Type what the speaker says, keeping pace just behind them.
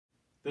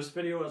This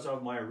video is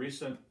of my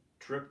recent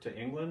trip to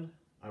England.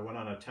 I went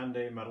on a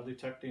 10-day metal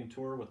detecting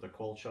tour with the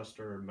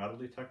Colchester Metal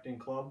Detecting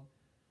Club.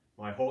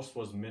 My host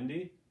was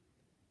Mindy,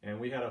 and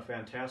we had a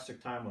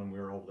fantastic time when we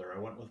were over there. I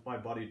went with my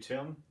buddy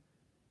Tim.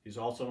 He's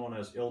also known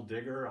as Il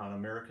Digger on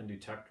American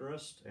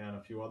Detectorist and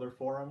a few other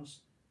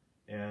forums.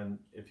 And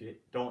if you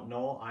don't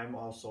know, I'm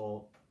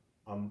also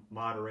a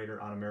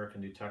moderator on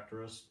American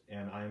Detectorist,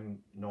 and I'm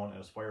known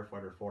as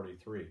Firefighter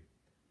 43.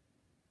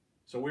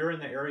 So we're in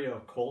the area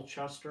of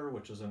Colchester,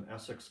 which is in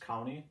Essex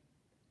County.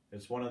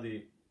 It's one of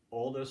the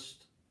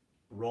oldest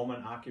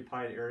Roman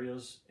occupied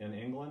areas in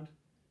England.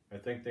 I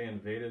think they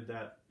invaded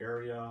that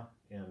area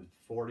in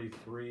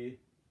 43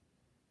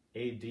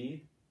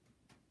 AD.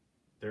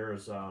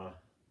 There's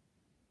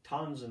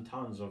tons and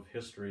tons of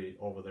history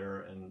over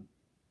there,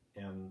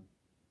 and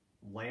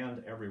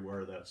land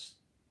everywhere that's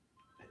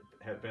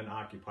had been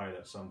occupied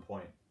at some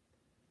point.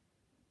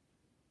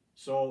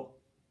 So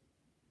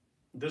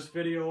this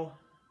video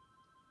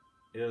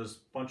is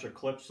a bunch of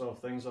clips of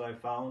things that I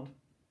found.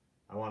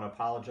 I want to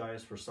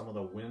apologize for some of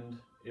the wind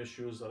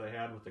issues that I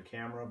had with the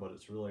camera, but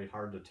it's really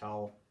hard to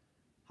tell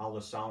how the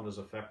sound is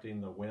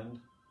affecting the wind,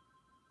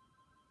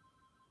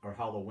 or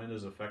how the wind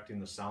is affecting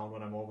the sound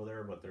when I'm over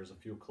there, but there's a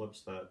few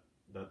clips that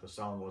the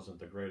sound wasn't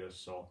the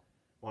greatest, so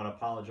I want to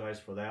apologize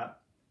for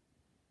that.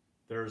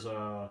 There's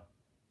a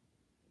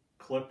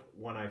clip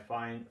when I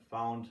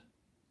found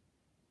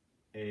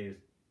a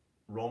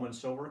Roman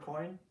silver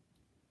coin,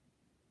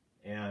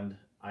 and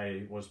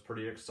I was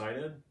pretty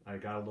excited. I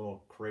got a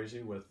little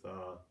crazy with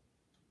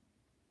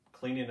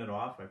cleaning it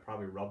off. I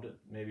probably rubbed it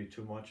maybe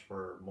too much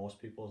for most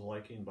people's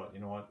liking, but you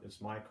know what? It's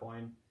my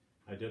coin.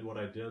 I did what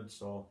I did,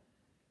 so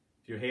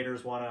if you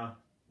haters want to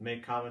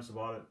make comments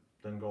about it,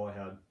 then go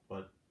ahead,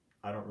 but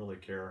I don't really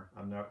care.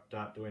 I'm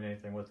not doing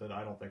anything with it.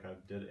 I don't think I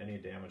did any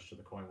damage to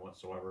the coin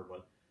whatsoever,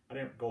 but I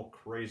didn't go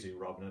crazy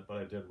rubbing it, but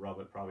I did rub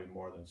it probably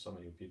more than some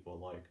of you people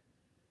like.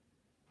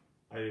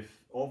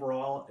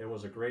 Overall, it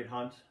was a great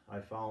hunt. I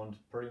found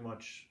pretty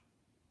much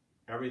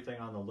everything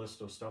on the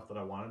list of stuff that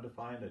I wanted to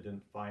find. I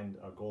didn't find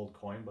a gold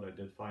coin, but I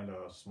did find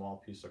a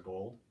small piece of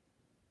gold.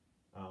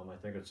 I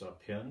think it's a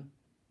pin.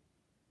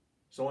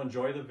 So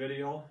enjoy the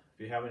video. If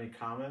you have any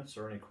comments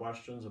or any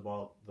questions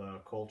about the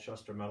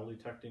Colchester Metal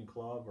Detecting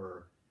Club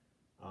or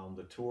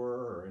the tour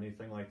or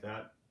anything like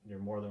that, you're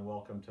more than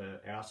welcome to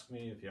ask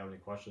me. If you have any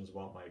questions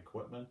about my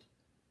equipment,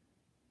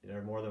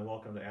 you're more than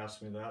welcome to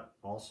ask me that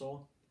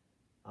also.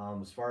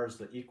 As far as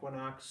the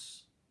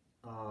Equinox,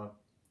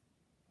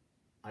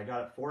 I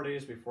got it 4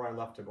 days before I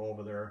left to go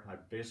over there. I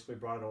basically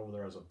brought it over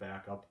there as a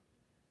backup.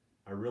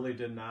 I really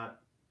did not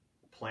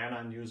plan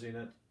on using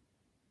it.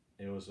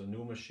 It was a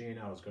new machine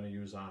I was going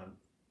to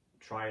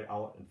try it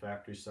out in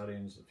factory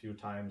settings a few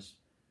times.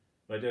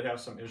 But I did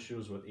have some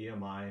issues with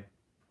EMI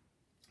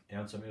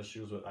and some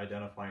issues with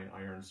identifying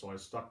iron, so I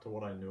stuck to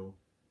what I knew,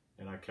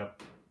 and I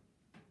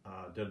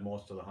did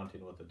most of the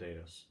hunting with the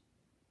Datus.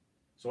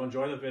 So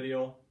enjoy the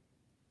video,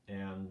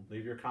 and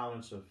leave your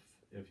comments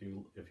if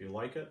you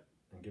like it,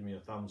 and give me a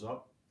thumbs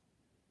up.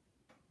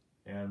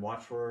 And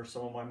watch for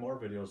some of my more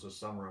videos this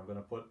summer. I'm going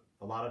to put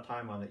a lot of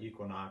time on the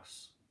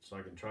Equinox so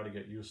I can try to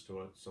get used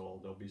to it, so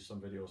there'll be some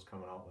videos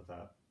coming out with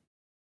that.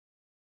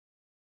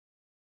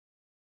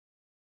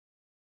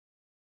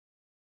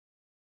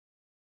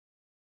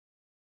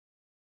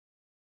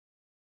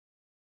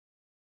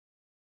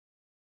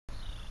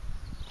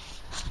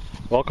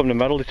 Welcome to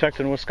Metal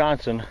Detecting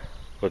Wisconsin,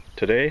 but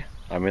today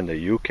I'm in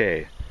the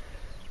UK.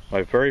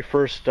 My very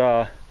first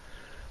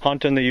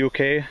hunt in the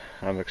UK.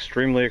 I'm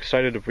extremely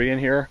excited to be in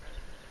here.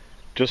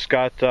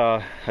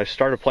 I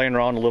started playing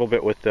around a little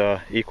bit with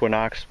the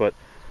Equinox, but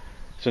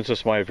since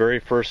it's my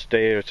very first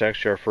day, it's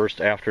actually our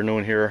first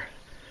afternoon here,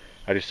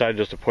 I decided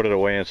just to put it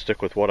away and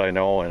stick with what I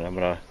know, and I'm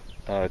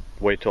gonna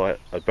wait till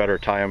a better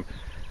time.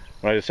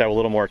 When I just have a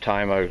little more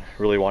time, I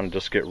really want to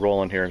just get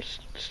rolling here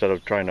instead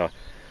of trying to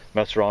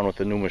mess around with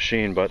the new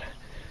machine. But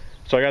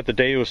so I got the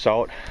Deus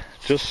out,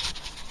 just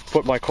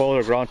put my coil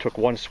to the ground, took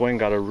one swing,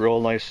 got a real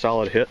nice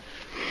solid hit,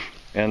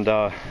 and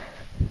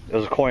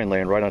there's a coin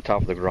laying right on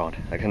top of the ground.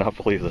 I cannot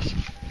believe this.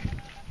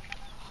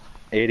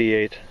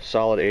 88,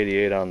 solid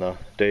 88 on the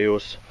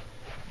Deus.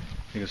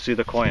 You can see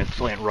the coin,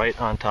 it's laying right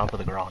on top of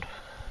the ground.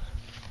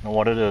 And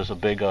what it is, a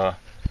big, I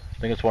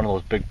think it's one of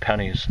those big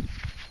pennies.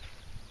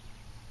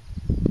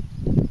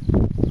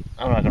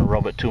 I'm not going to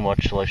rub it too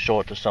much till I show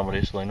it to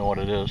somebody so they know what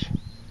it is.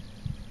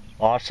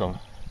 Awesome.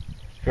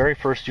 Very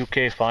first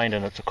UK find,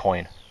 and it's a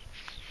coin.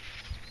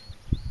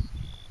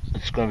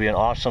 It's going to be an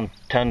awesome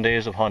 10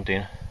 days of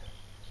hunting.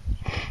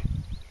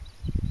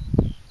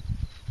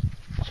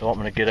 So I'm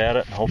going to get at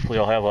it, and hopefully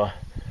I'll have a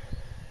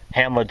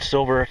hammered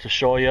silver to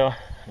show you,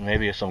 and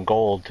maybe some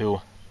gold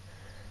too.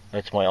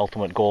 That's my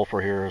ultimate goal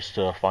for here, is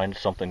to find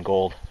something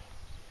gold.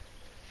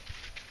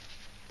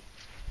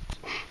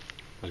 I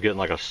was getting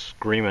like a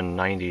screaming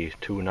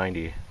 92,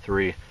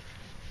 93.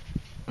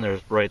 And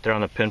there's right there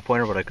on the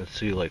pinpointer, but I can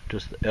see like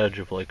just the edge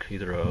of like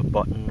either a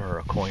button or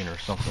a coin or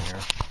something here.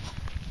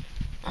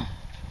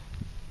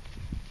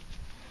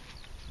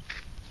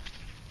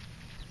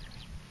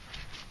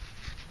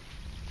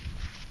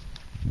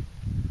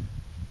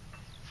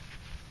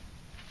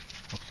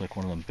 Looks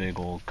like one of them big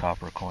old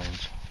copper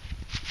coins.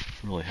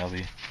 It's really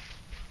heavy.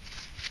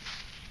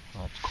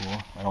 That's cool.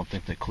 I don't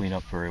think they clean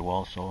up very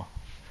well, so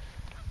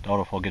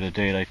doubt if I'll get a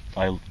date.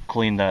 I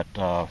cleaned that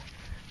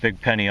big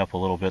penny up a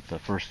little bit, the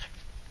first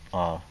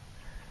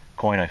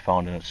coin I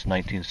found, and it's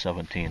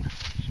 1917.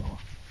 So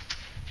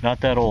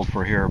not that old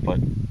for here, but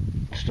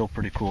still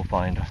pretty cool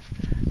find. I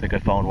think I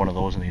found one of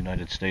those in the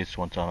United States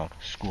once on a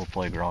school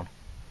playground.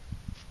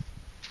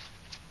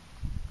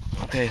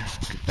 Okay,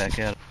 get back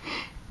at it.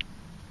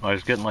 I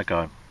was getting like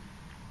a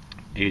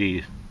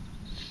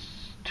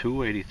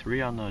 82,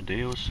 83 on the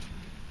Deus.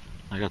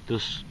 I got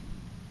this,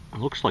 it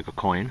looks like a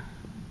coin.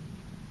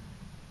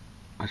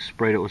 I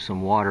sprayed it with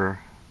some water,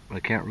 but I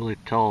can't really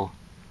tell.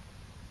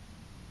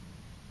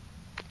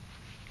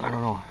 I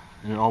don't know,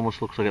 and it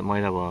almost looks like it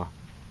might have a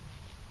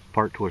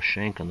part to a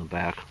shank on the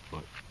back,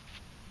 but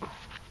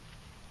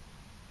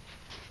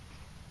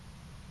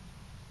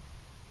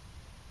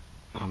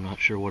I'm not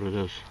sure what it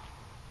is.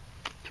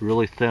 It's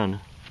really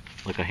thin,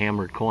 like a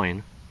hammered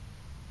coin,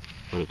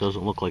 but it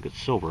doesn't look like it's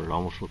silver. It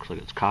almost looks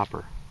like it's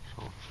copper.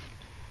 So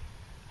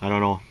I don't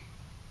know.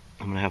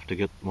 I'm gonna have to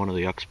get one of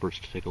the experts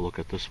to take a look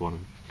at this one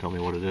and tell me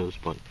what it is,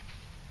 but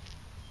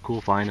cool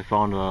find. I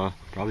found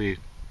probably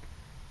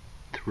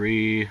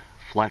 3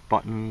 flat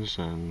buttons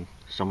and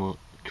 2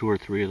 or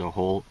 3 of the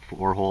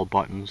 4-hole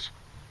buttons,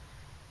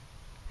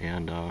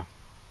 and a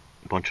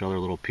bunch of other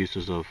little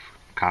pieces of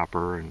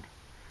copper and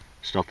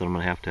stuff that I'm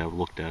gonna have to have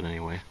looked at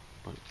anyway.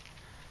 But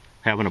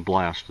having a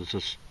blast.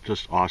 It's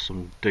just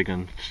awesome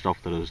digging stuff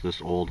that is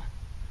this old.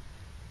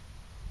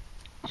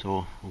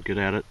 So we'll get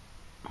at it.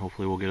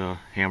 Hopefully we'll get a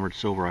hammered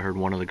silver. I heard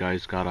one of the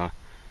guys got a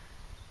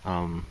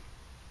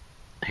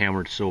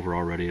hammered silver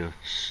already,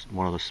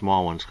 one of the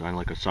small ones, kind of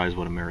like a size of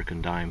an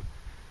American dime.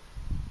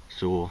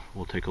 So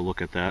we'll take a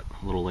look at that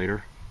a little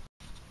later.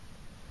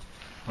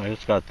 I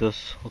just got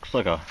this, looks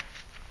like a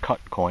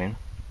cut coin.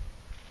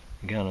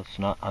 Again, it's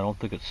not, I don't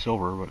think it's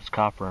silver, but it's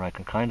copper, and I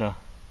can kind of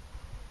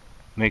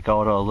make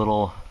out a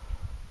little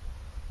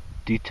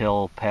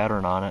detail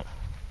pattern on it.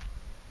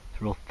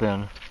 It's real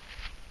thin.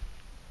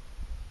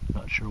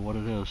 Not sure what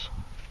it is.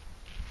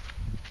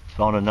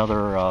 Found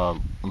another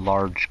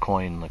large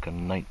coin, like a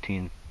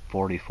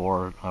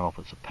 1944. I don't know if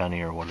it's a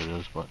penny or what it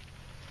is, but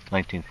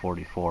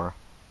 1944.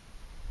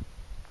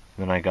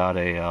 Then I got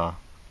a,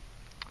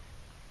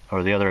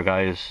 or the other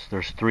guys,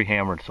 there's 3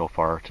 hammered so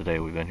far today.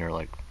 We've been here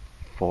like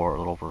a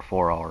little over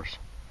 4 hours.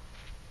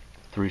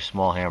 3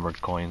 small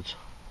hammered coins.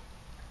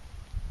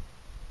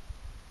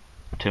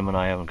 Tim and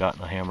I haven't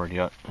gotten a hammered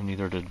yet, and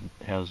neither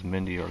has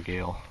Mindy or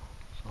Gail.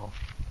 So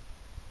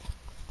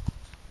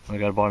I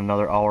got about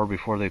another hour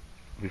before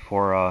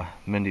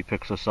Mindy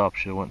picks us up.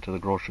 She went to the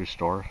grocery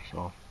store,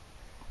 so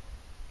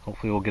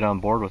hopefully we'll get on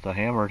board with a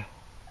hammered.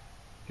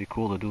 Be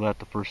cool to do that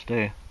the first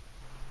day.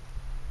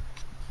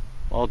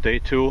 Well, day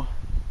 2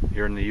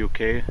 here in the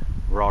UK.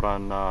 We're out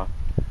on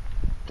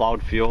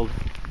plowed field.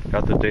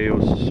 Got the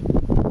Deus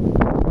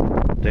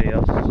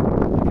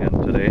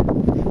again today.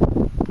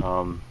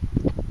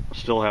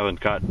 Still haven't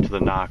gotten to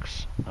the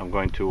knocks. I'm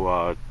going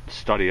to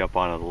study up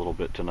on it a little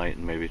bit tonight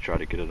and maybe try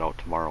to get it out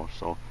tomorrow.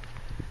 So,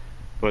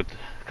 but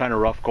kind of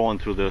rough going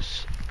through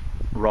this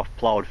rough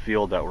plowed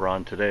field that we're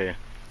on today.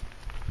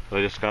 So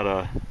I just got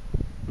a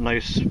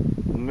nice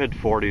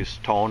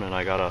mid-40s tone, and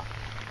I got a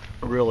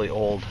really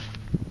old,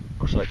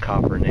 looks like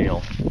copper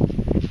nail.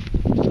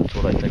 That's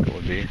what I think it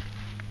would be.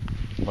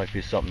 Might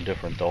be something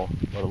different though,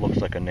 but it looks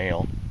like a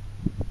nail.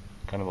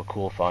 Kind of a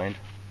cool find.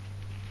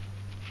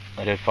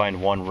 I did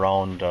find one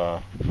round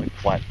like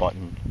flat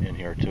button in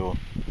here too.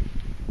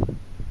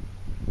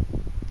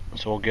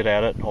 So we'll get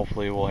at it.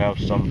 Hopefully we'll have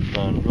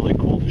something really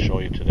cool to show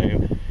you today.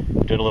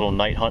 We did a little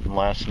night hunting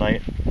last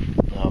night.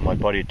 My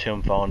buddy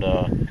Tim found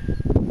a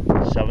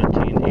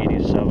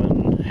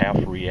 1787 half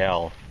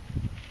real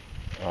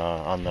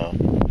on the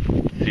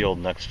field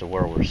next to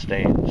where we're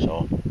staying.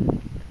 So,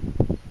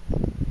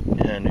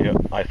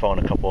 and I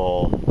found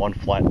one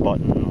flat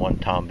button and one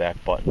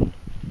tomback button.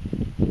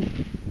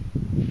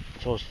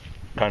 So it was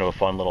kind of a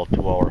fun little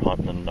 2-hour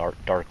hunt in the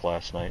dark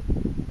last night.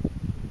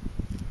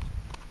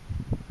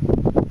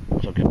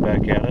 So get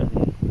back at it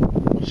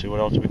and see what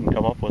else we can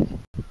come up with.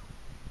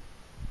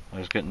 I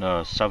was getting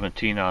a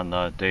 17 on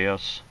the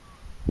Deus.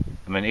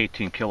 I'm in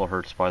 18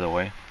 kilohertz, by the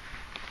way.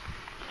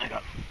 I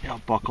got a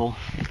buckle,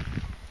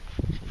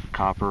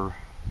 copper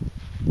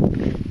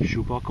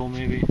shoe buckle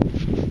maybe.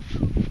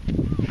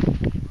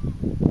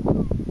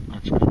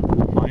 That's kind of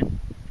cool find.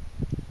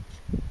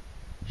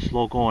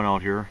 Slow going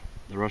out here.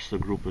 The rest of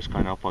the group is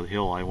kind of up on the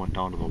hill. I went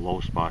down to the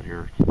low spot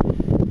here.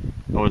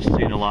 I was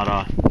seeing a lot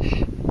of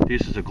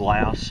pieces of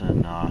glass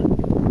and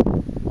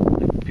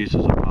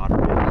pieces of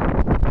pottery,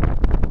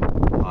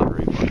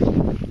 but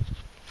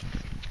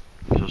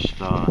just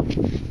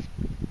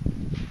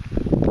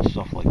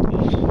stuff like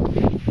this.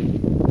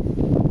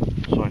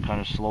 So I kind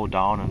of slowed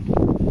down, and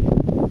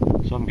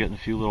so I'm getting a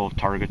few little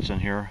targets in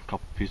here, a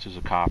couple pieces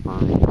of copper.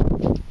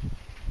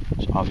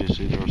 So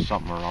obviously there was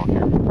something around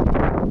here.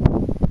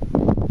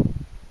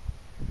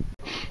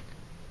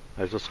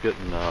 I was just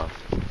getting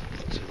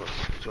Let's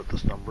see what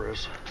this number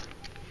is.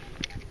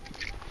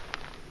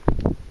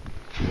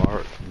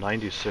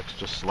 96,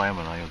 just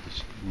slamming. I have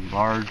this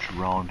large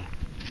round,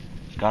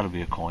 it's got to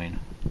be a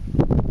coin.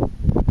 Look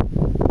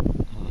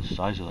at the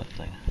size of that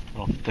thing,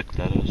 how thick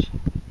that is.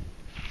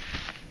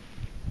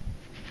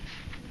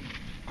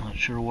 Not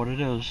sure what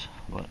it is,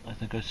 but I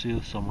think I see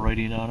some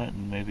writing on it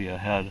and maybe a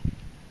head.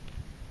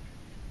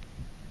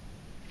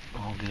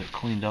 I'll get it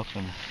cleaned up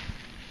and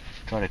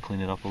try to clean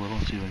it up a little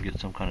and see if I can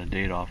get some kind of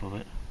date off of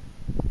it.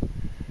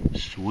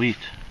 Sweet.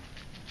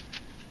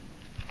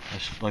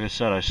 Like I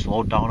said, I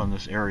slowed down in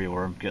this area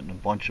where I'm getting a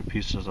bunch of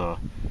pieces of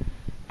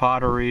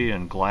pottery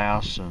and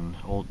glass and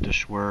old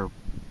dishware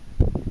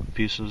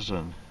pieces,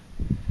 and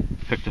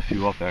picked a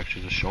few up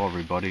actually to show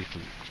everybody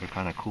because they're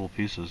kind of cool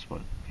pieces.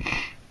 But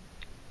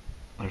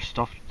there's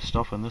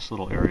stuff in this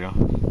little area.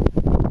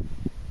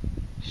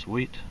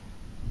 Sweet.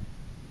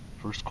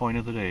 First coin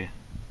of the day.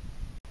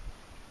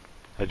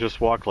 I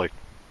just walked like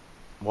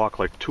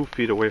 2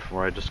 feet away from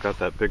where I just got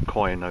that big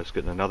coin. I was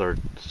getting another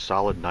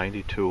solid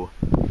 92.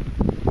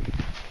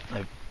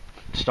 I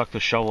stuck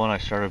the shovel in, I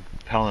started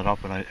pounding it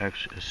up, and I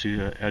actually see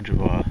the edge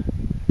of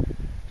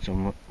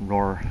some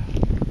more,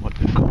 what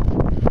they call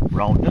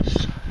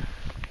roundness.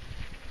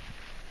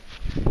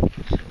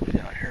 Let's see what we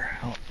got here.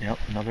 Oh, yep,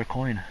 another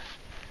coin.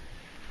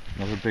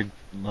 Another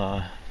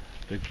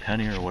big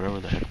penny or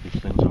whatever the heck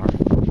these things are.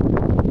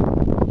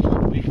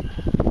 Sweet.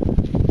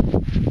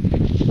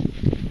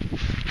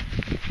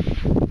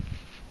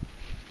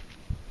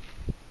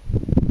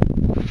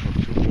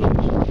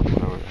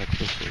 Whatever the heck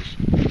this is.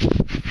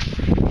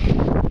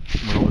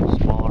 A little bit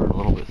smaller and a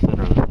little bit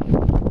thinner than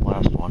the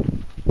last one.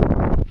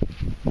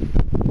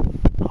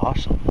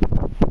 Awesome. I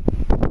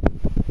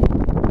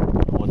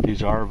don't know what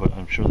these are, but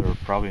I'm sure they're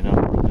probably not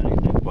worth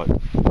anything, but I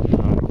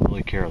don't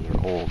really care.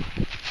 They're old.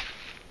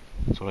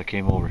 That's what I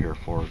came over here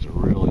for, is the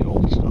really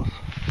old stuff.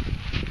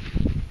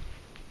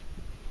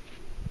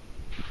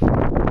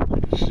 I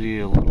can see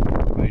a little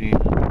writing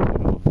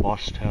and a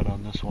bust head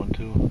on this one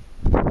too.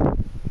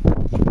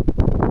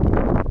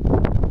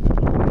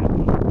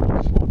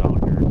 Slow down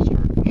here and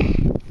start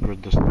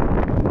grid this thing.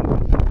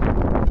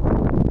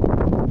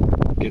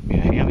 Get me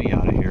a hammy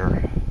out of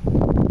here.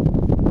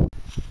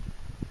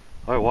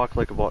 I walked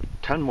like about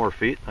 10 more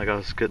feet. I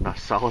was getting a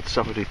solid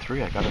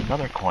 73. I got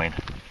another coin.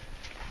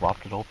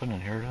 Flopped it open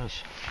and here it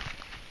is.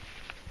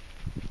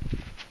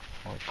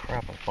 Holy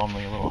crap, I found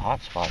me a little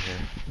hot spot here.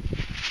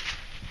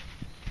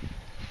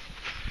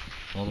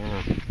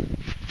 Another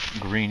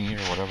greenie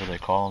or whatever they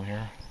call them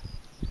here.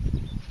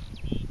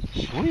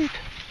 Sweet!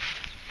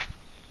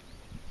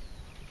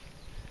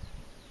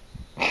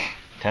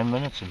 10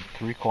 minutes and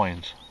 3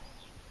 coins.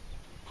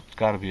 It's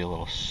got to be a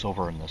little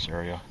silver in this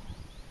area.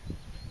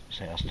 This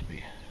has to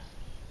be.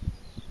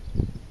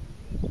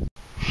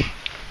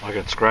 I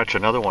could scratch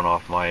another one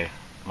off my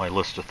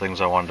list of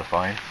things I wanted to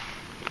find.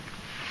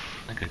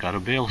 I think I got a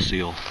bale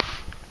seal.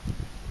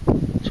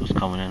 So it's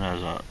coming in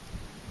as a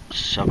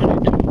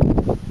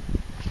 72.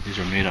 These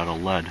are made out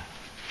of lead.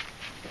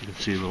 You can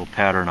see a little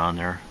pattern on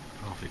there.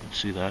 I don't know if you can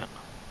see that.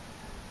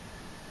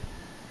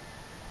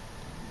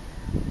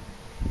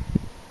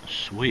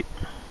 Sweet.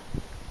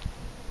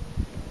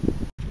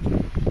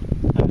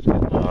 I was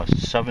getting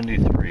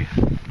 73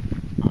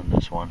 on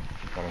this one.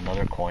 Got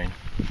another coin.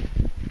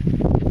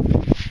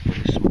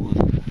 Pretty smooth.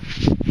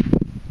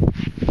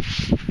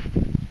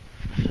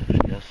 This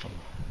actually has some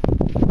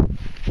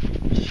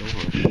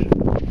silverish.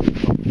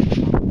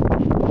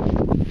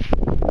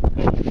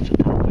 It's a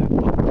top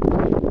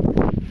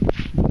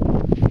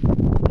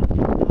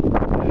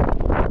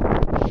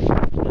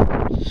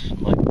It's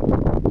like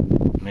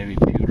maybe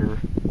pewter.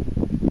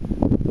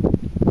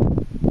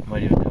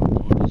 Might even have a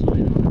little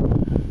design on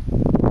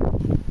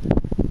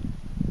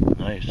it.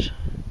 Nice.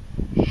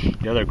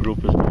 The other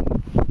group has been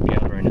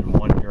gathering in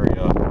one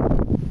area,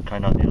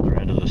 kind of on the other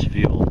end of this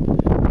field.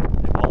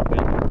 They've all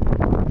been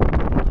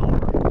over.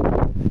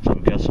 So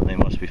I'm guessing they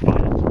must be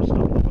finding some stuff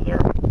over there.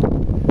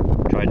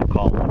 Tried to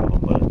call one of them,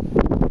 but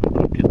I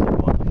couldn't get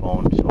them on the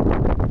phone, so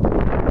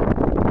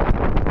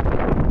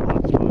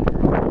hot spot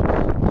here.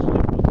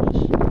 Let's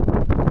stick with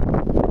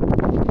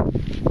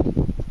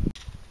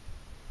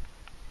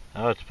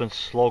this. It's been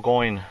slow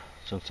going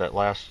since that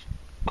last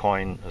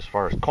coin as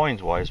far as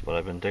coins wise, but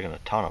I've been digging a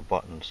ton of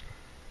buttons.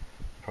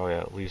 Probably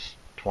at least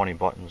 20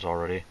 buttons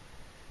already.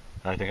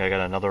 And I think I got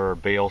another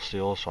bale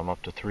seal, so I'm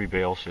up to 3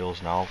 bale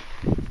seals now.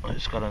 I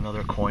just got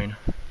another coin.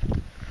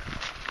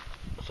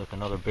 It's like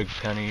another big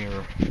penny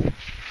or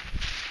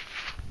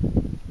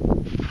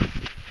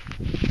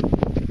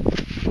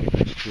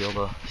nice to be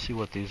able to see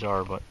what these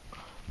are, but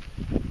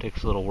it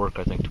takes a little work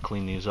I think to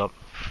clean these up.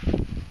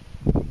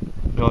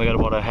 We only got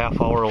about a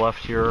half hour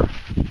left here.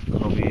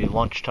 It'll be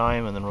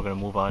lunchtime and then we're going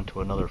to move on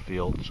to another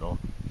field. So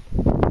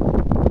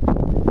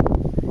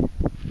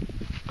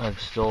I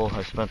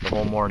spent the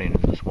whole morning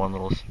in this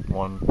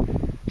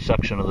one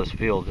section of this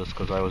field just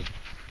because I was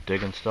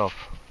digging stuff.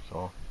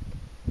 So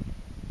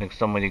I think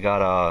somebody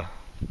got a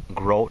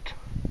groat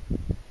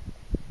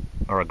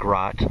or a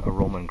grot, a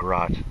Roman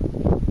grot.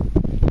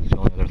 That's the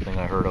only other thing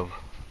I heard of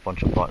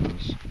bunch of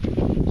buttons,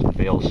 some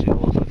bail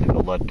seals, I think a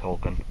lead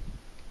token.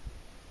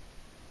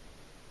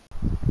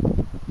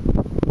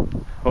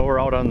 Well, we're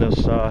out on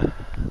this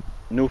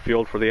new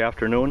field for the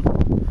afternoon.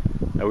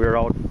 We were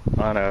out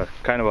on a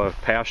kind of a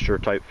pasture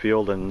type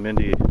field, and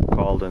Mindy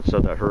called and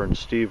said that her and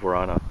Steve were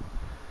on a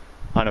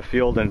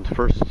field, and the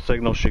first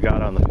signal she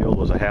got on the field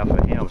was a half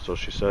a ham. So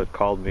she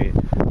called me,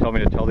 told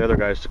me to tell the other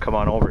guys to come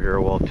on over here.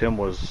 Well, Tim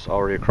was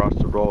already across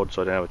the road,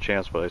 so I didn't have a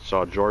chance, but I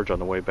saw George on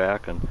the way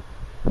back and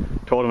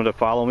told him to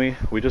follow me.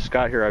 We just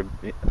got here.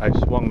 I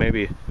swung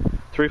maybe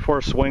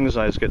 3-4 swings,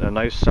 and I was getting a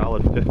nice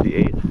solid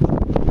 58.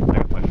 I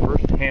got my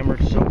first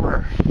hammered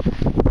silver.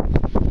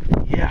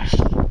 Yes.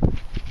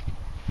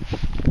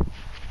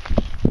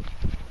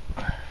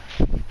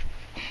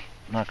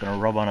 I'm not going to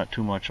rub on it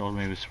too much. I'll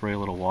maybe spray a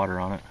little water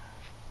on it.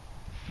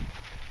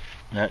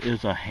 That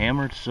is a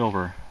hammered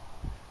silver.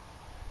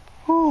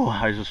 Whew,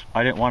 I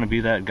didn't want to be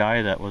that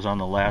guy that was on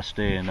the last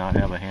day and not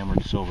have a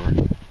hammered silver.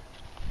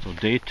 So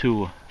day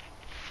 2.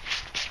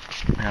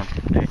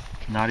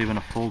 Not even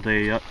a full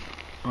day yet.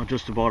 Oh,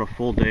 just about a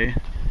full day.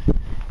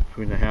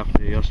 Between the half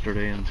day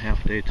yesterday and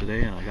half day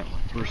today, and I got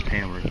my first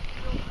hammered.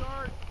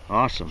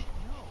 Awesome.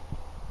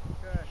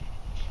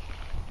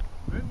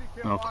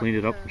 I'll clean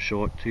it up and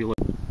show it to you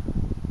later.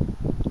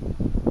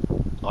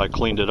 I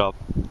cleaned it up.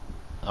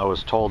 I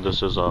was told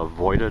this is a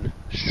voided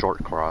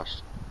short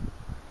cross,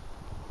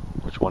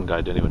 which one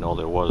guy didn't even know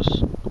there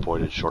was a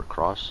voided short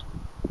cross.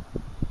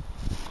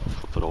 I'll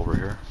flip it over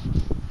here.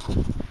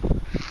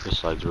 This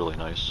side's really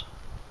nice.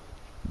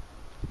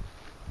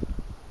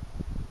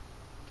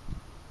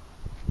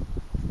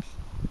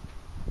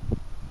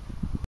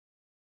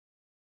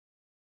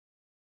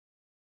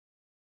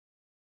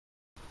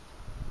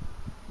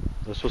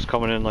 This was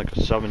coming in like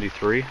a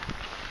 73.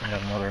 I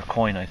got another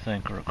coin, I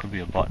think, or it could be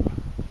a button.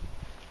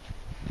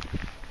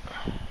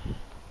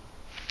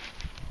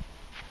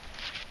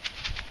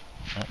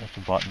 That's a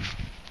button.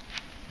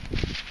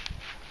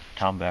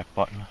 Tomback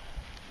button.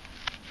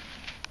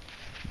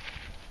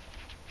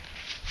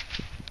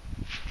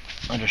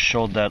 I just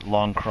showed that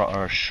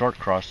short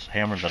cross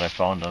hammer that I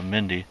found on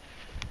Mindy,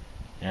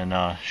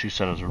 and she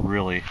said that's a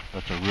really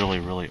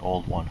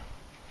old one.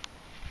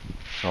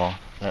 So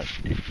that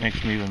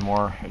makes me even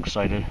more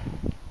excited.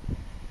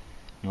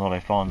 You know what, I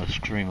found this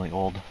extremely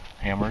old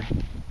hammered.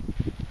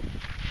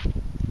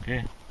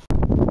 Okay.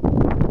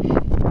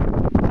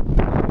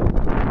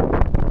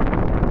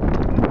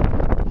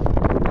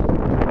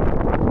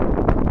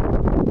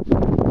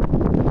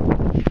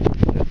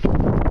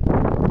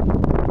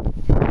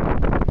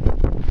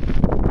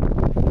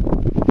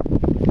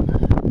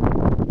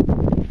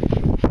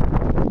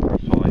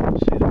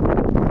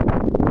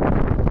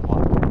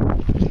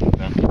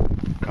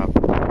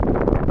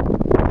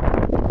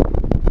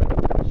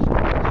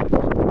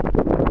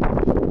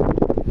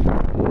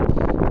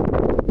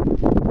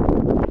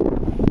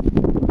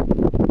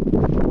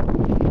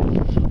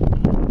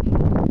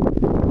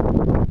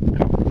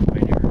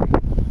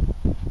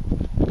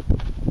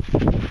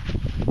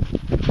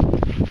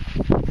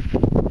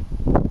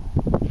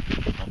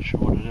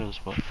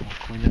 But I'll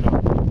clean it up.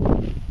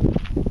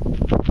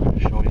 I'll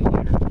show you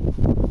later.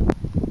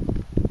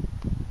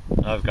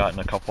 I've gotten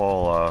a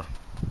couple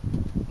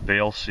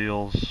bail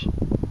seals,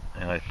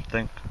 and I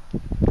think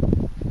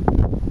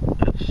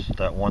it's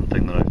that one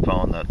thing that I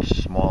found, that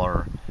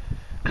smaller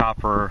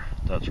copper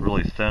that's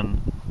really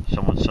thin.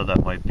 Someone said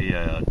that might be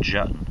a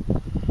jet,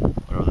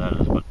 whatever that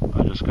is, but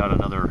I just got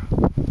another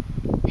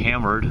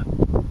hammered,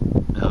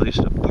 at least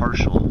a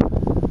partial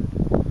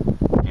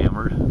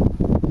hammered.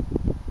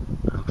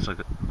 It looks like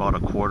about a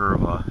quarter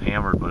of a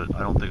hammered, but I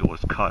don't think it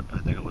was cut. I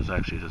think it was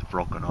actually just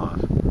broken off.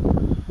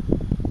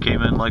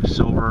 Came in like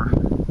silver,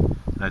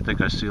 and I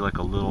think I see like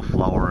a little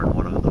flower in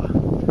one of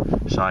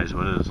the sides,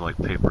 but it is like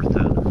paper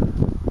thin.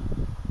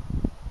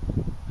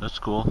 That's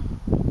cool.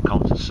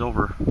 Comes in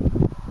silver.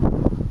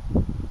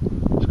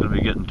 It's going to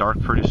be getting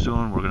dark pretty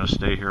soon. We're going to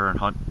stay here and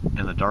hunt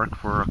in the dark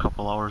for a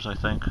couple hours, I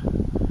think.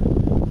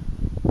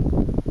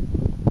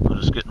 But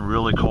it's getting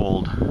really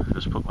cold.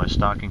 Just put my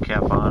stocking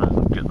cap on, and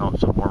I'm getting out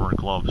some warmer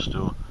gloves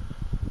too.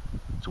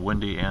 It's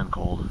windy and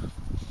cold.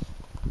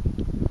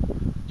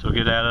 So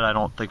get at it. I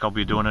don't think I'll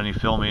be doing any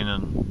filming,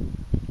 and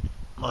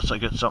unless I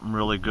get something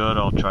really good,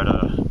 I'll try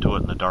to do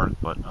it in the dark,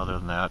 but other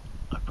than that,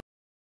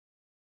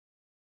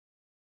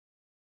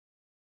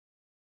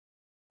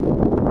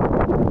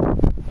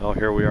 well,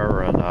 here we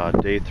are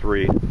on day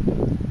 3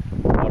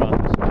 out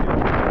on this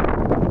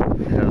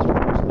field. It has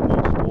most of the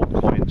most gold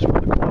coins for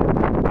the club.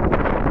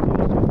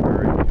 Those are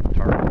very few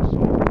targets,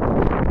 so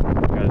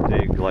I've got to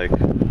dig like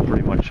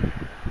pretty much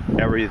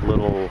every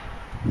little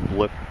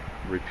blip,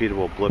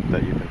 repeatable blip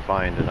that you can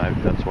find, and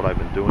that's what I've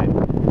been doing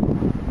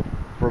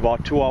for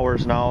about 2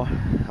 hours now.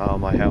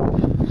 I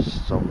have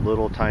some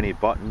little tiny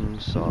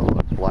buttons,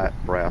 flat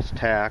brass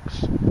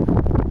tacks,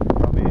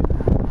 probably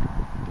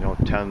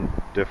 10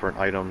 different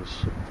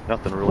items,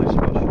 nothing really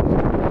special.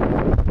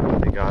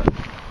 They got,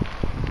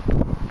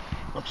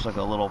 looks like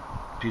a little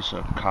piece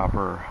of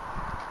copper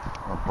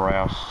or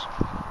brass,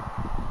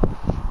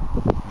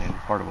 maybe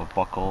part of a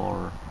buckle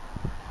or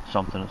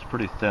something. It's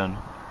pretty thin.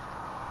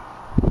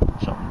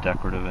 Something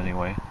decorative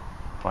anyway.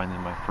 Finding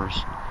my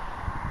first,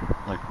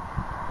 like,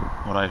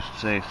 what I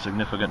say,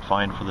 significant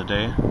find for the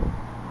day.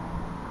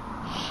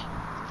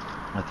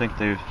 I think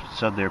they've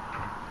said the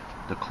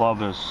club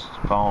has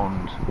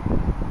found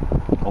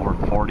over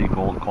 40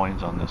 gold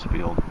coins on this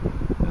field.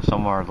 And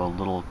some are the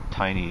little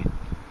tiny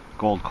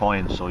gold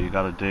coins, so you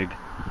gotta dig.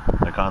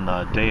 Like on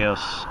the dais,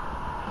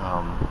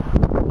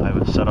 I have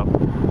it set up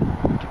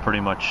to pretty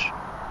much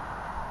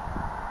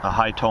a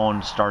high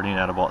tone starting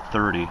at about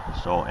 30,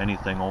 so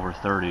anything over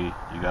 30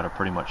 you gotta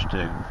pretty much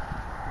dig.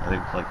 I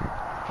think like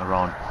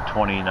around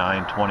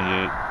 29, 28,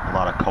 a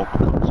lot of coke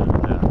comes into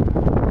that.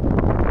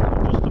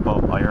 So just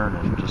above iron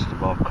and just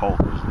above coke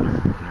is when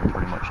you're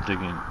pretty much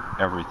digging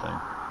everything.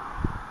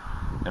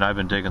 And I've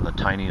been digging the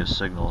tiniest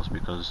signals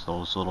because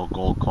those little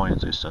gold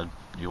coins, they said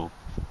you'll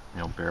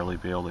barely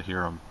be able to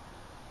hear them.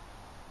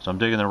 So I'm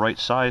digging the right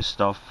size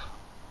stuff,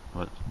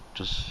 but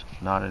just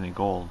not any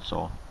gold.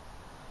 So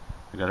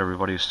we got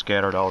everybody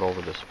scattered out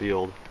over this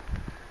field.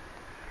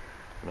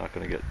 I'm not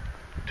going to get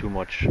too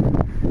much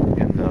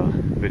in the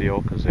video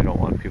because they don't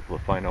want people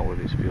to find out where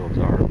these fields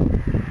are.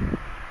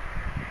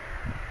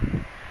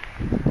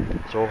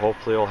 So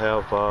hopefully I'll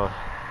have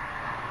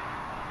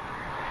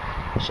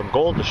some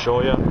gold to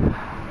show you.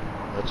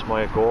 That's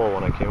my goal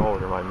when I came over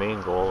here. My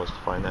main goal is to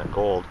find that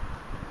gold.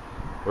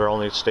 We're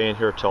only staying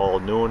here till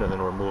noon, and then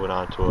we're moving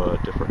on to a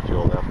different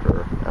field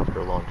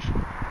after lunch.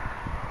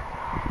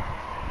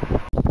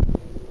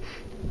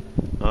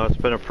 It's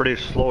been a pretty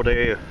slow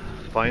day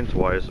finds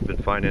wise. I've been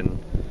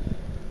finding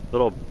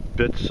little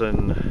bits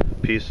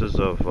and pieces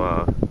of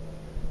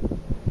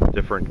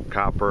different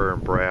copper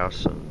and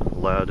brass and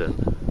lead,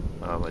 and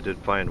I did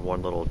find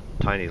one little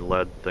tiny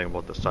lead thing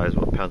about the size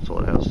of a pencil.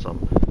 It has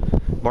some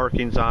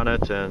markings on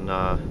it and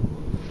a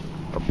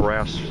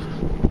brass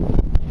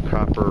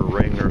copper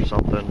ring or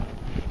something.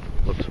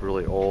 Looks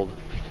really old.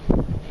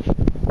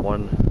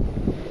 One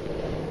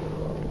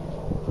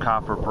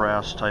copper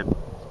brass type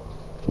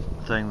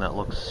thing that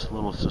looks a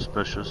little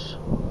suspicious.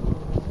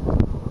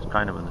 It's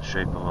kind of in the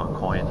shape of a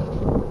coin.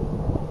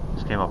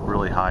 This came up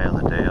really high on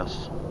the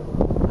dais,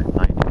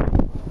 like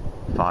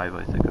 95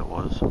 I think it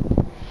was.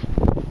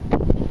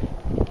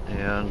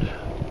 And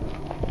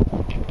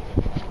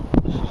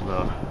this is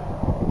the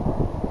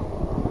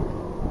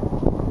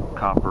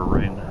copper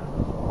ring.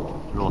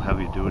 It's real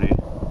heavy duty.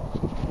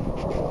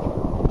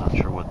 Not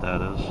sure what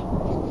that is.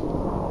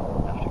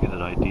 Have to get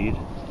it ID'd.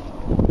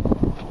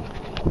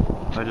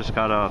 I just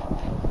got a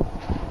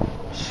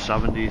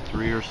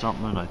 73 or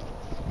something, and I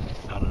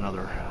got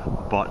another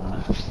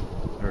button.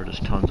 There are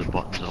just tons of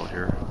buttons out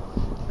here.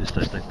 At least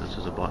I think this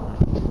is a button.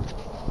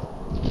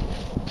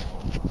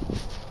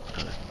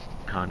 Got a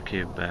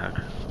concave back.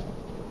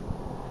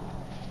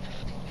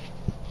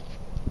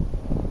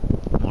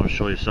 I want to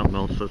show you something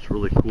else that's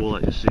really cool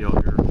that you see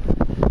out here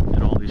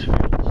in all these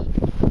fields.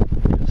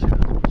 You can see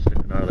this one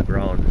sticking out of the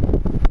ground.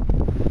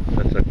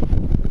 That's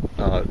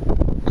a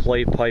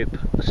clay pipe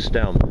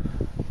stem.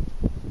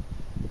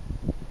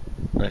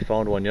 I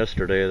found one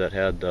yesterday that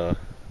had a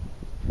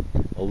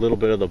little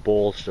bit of the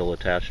bowl still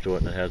attached to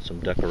it, and it had some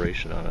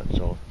decoration on it.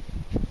 So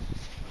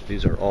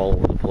these are all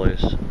over the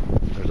place.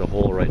 There's a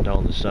hole right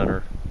down the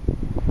center.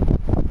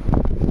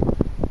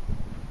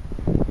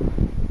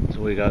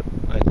 So we got,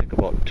 I think,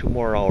 about 2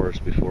 more hours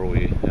before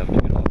we have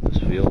to get off this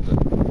field,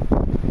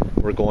 and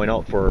we're going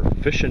out for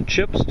fish and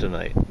chips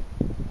tonight.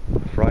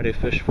 Friday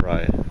fish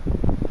fry,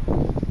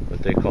 but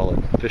they call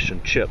it fish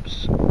and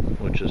chips,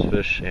 which is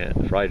fish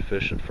and fried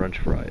fish and French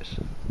fries.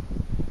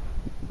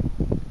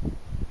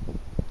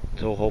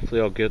 So hopefully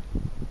I'll get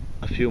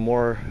a few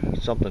more,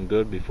 something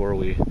good before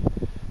we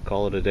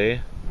call it a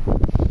day.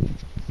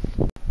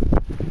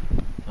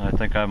 I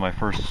think I have my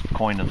first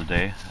coin of the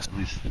day, at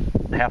least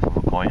half of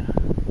a coin.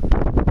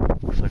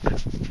 Looks like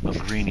a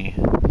greenie.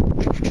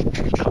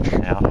 It's cut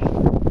in half.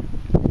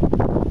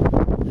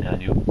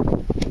 And you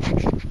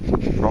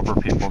rubber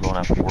people don't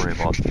have to worry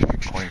about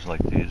coins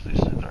like these. These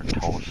things are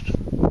toast.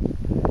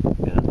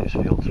 Been in these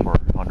fields for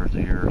hundreds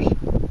of years.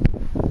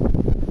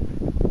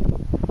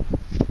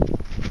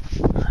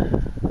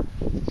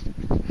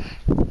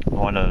 I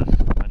want to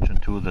mention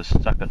too, this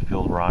second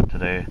field we're on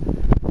today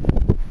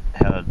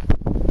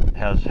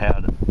has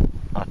had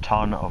a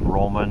ton of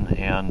Roman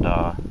and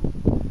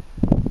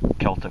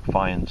Celtic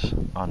finds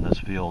on this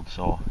field,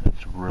 so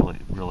it's really,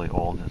 really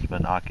old. It's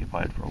been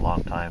occupied for a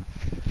long time.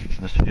 And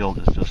this field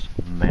is just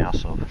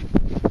massive.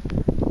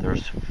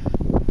 There's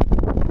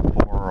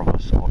 4 of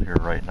us out here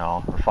right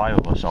now, or 5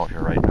 of us out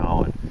here right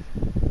now, and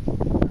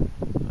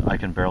I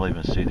can barely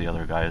even see the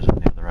other guys on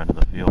the other end of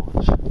the field.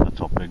 That's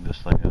how big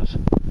this thing is.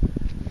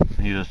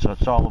 And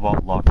it's all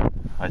about luck,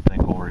 I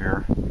think, over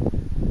here.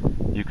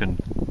 You can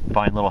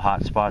find little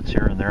hot spots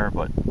here and there,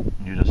 but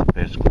you just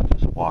basically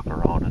just walk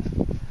around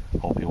and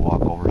hope you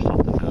walk over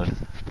something good.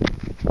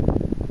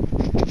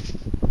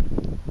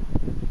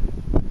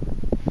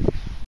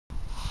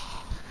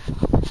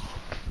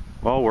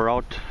 Well, we're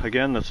out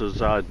again. This is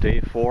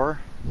day 4.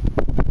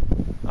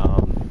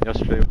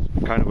 Yesterday was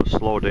kind of a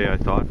slow day, I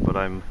thought, but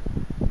I'm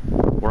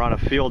We're on a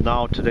field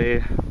now today,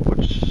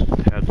 which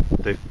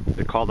they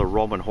call the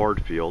Roman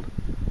Hoard field.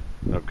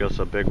 I guess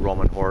a big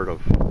Roman hoard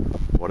of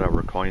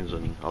whatever coins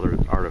and other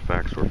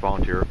artifacts were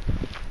found here.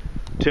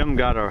 Tim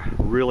got a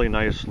really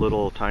nice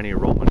little tiny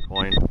Roman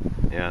coin,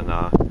 and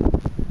I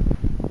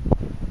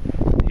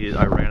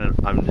ran it.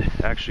 I'm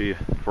actually,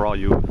 for all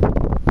you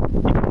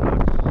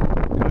Equinox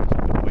guys,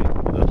 I've been waiting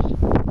for this.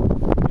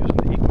 Using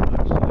the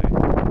Equinox today.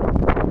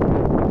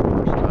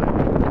 First time.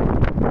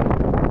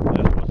 I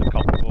just wasn't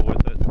comfortable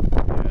with it,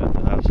 and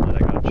last night I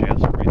got a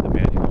chance to read the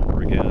manual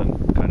over again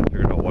and kind of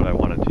figured out what I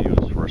wanted to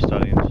use for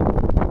settings.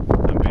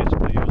 I'm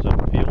basically using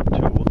field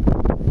 2.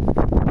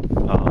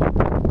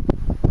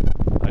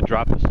 I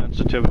dropped the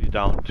sensitivity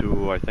down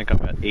to, I think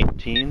I'm at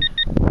 18,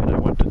 and I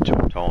went to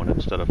 2-tone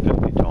instead of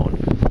 50-tone.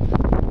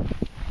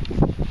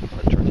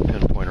 I turned the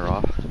pinpointer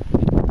off.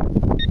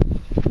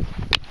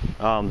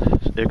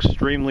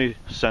 Extremely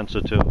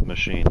sensitive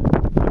machine.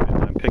 I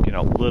mean, I'm picking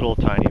out little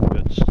tiny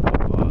bits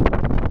of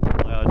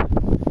lead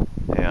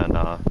and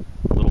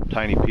little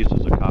tiny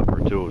pieces of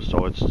copper too,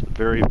 so it's a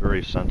very,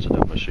 very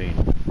sensitive machine.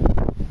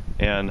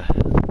 And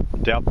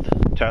depth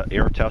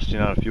air testing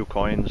on a few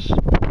coins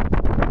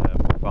that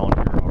we found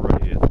here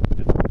already,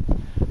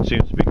 it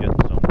seems to be getting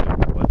something,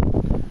 but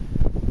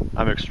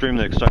I'm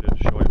extremely excited to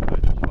show you what I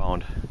just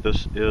found.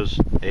 This is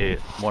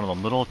one of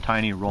the little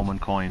tiny Roman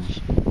coins.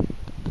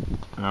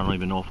 And I don't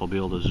even know if I'll be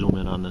able to zoom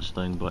in on this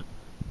thing, but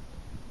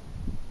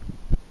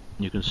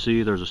you can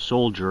see there's a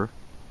soldier.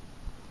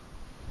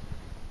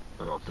 I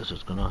don't know if this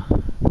is gonna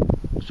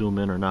zoom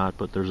in or not,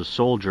 but there's a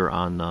soldier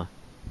on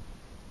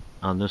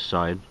this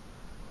side.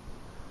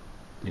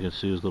 You can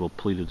see his little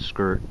pleated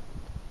skirt.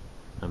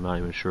 I'm not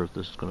even sure if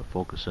this is going to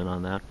focus in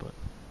on that, but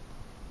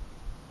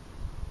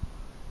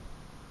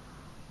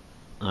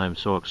I'm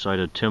so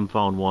excited. Tim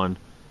found one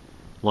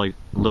like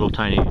little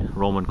tiny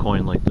Roman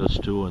coin like this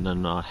too, and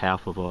then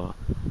half of a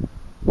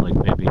like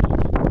maybe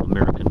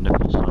American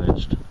nickel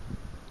sized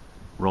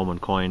Roman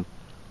coin.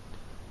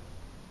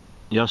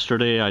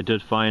 Yesterday I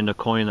did find a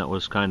coin that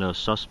was kind of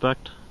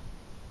suspect,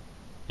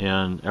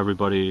 and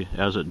everybody,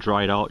 as it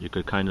dried out, you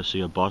could kind of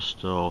see a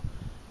bust, so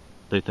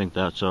they think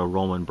that's a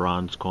Roman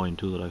bronze coin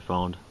too that I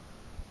found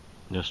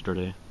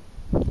yesterday.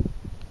 So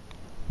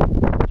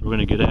we're going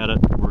to get at it.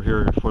 We're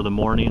here for the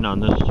morning on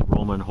this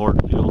Roman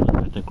hoard field, and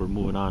I think we're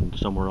moving on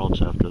somewhere else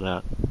after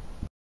that.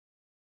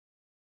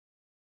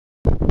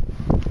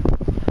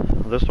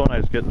 This one I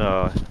was getting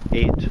a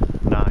 8,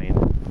 9,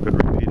 good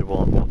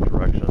repeatable in both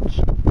directions.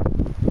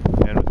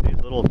 And with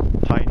these little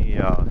tiny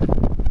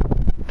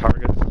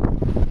targets,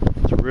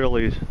 it's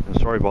really, and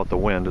sorry about the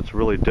wind, it's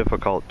really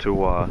difficult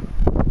to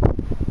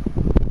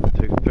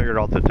figure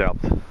out the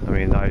depth. I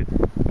mean,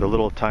 the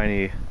little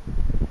tiny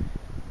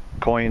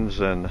coins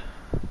and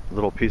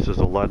little pieces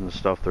of lead and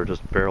stuff, they're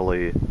just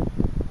barely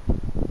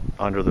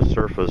under the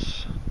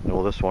surface.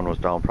 Well, this one was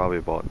down probably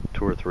about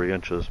 2 or 3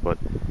 inches, but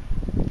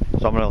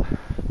so I'm going to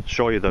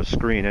show you the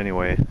screen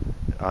anyway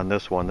on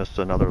this one. This is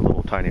another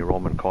little tiny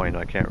Roman coin.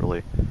 I can't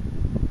really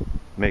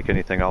make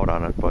anything out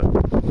on it, but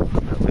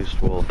at least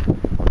I'll show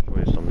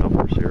you some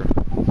numbers here.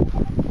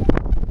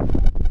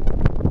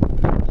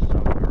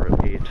 7 or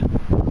 8.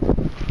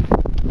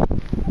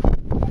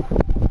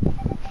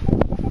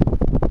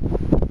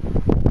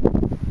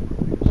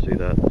 You can see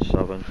that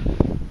 7.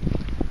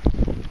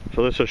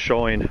 So this is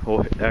showing,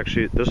 well,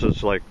 actually this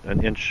is like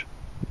an inch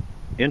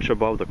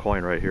above the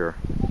coin right here.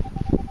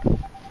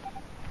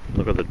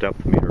 Look at the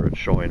depth meter, it's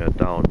showing it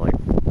down like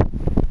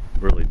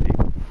really deep.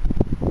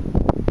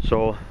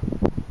 So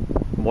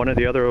one of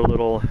the other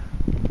little,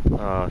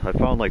 I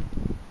found like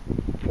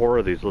 4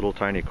 of these little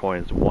tiny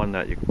coins. One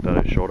that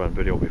I showed on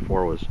video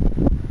before was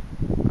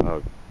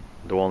the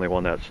only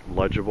one that's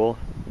legible,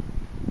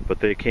 but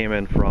they came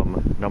in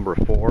from number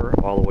 4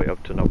 all the way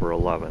up to number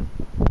 11.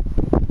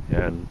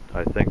 And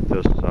I think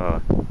this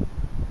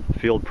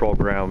field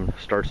program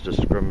starts to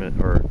discriminate,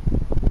 or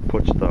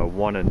puts the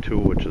 1 and 2,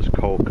 which is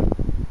coke,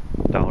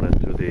 down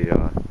into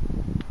the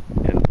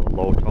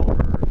low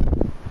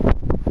tone,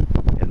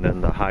 and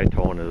then the high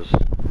tone is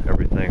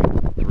everything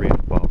 3 and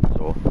above.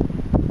 So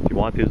if you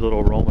want these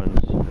little Romans,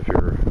 if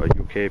you're a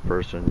UK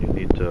person, you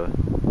need to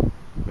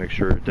make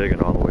sure you're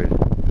digging all the way,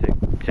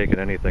 taking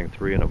anything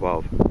 3 and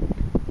above.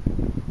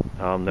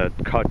 That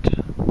cut,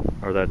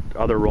 or that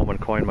other Roman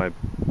coin my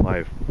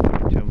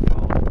Tim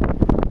found,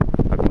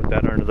 I put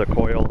that under the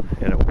coil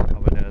and it was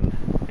coming in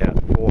at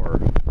 4,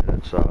 and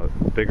it's a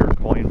bigger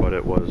coin, but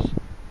it was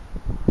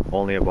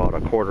only about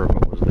a quarter of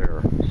what was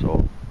there.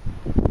 So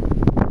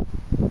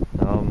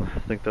I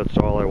think that's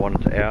all I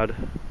wanted to add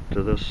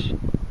to this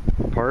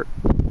part.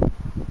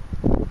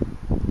 I'll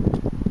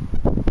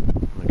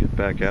get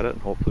back at it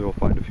and hopefully we'll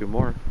find a few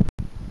more.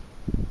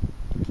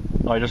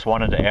 I just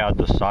wanted to add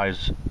the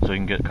size so you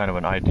can get kind of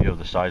an idea of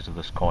the size of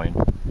this coin.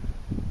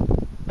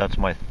 That's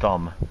my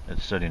thumb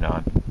it's sitting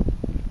on.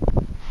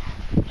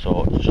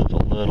 So it's just a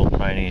little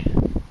tiny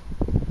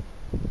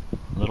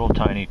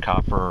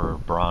copper or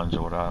bronze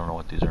or what, I don't know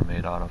what these are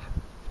made out of.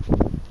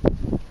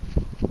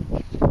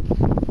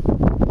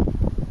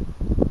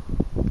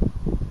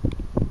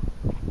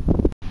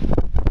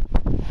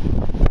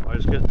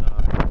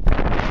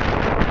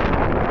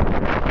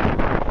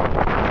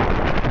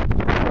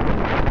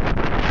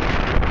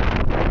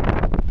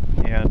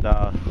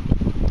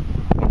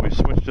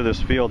 close to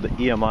this field, the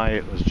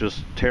EMI was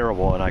just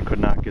terrible, and I could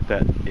not get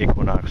that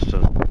Equinox to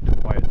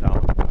quiet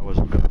down. I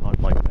wasn't going to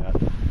hunt like that.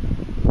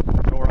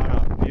 So we're on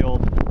a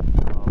field,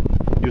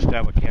 used to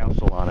have a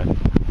castle on it.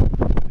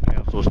 The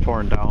castle was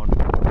torn down.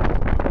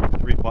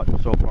 3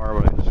 buttons so far,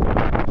 but I just got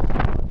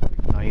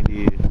like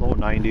 90, low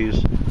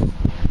 90s.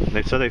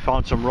 They said they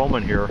found some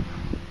Roman here,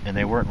 and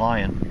they weren't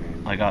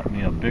lying. I got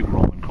me a big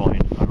Roman coin.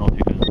 I don't know if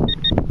you can,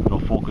 it'll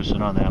focus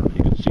in on that, but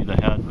you can see the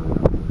head.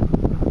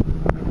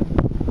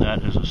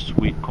 That is a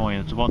sweet coin.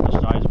 It's about the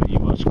size of a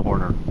U.S.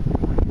 quarter.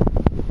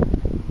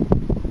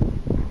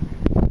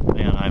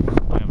 Man, I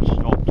am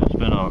stoked. It's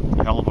been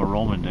a hell of a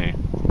Roman day.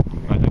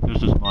 I think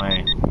this is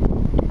my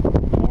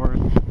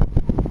 4th,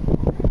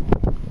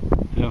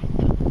 5th,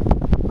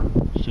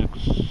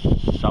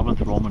 6th,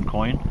 7th Roman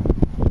coin.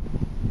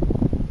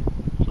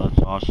 So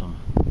that's awesome.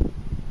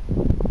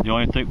 The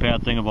only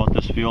bad thing about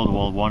this field,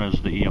 well, one is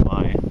the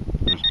EMI.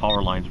 There's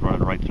power lines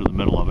running right through the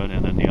middle of it,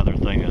 and then the other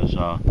thing is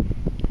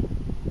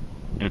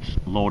it's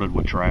loaded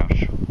with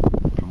trash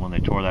from when they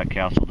tore that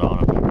castle down.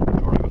 I'm sure the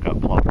majority of it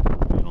got plucked from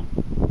the field.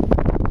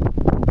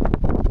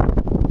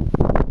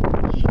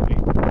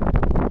 Sweet.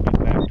 Get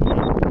back to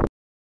it.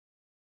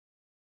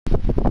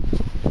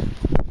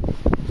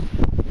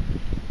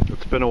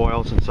 It's been a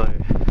while since I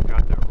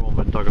got that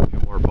Roman, dug a few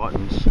more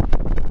buttons.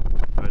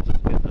 I was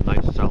just getting a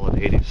nice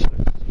solid 86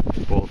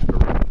 in both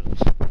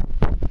directions.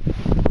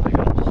 I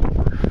got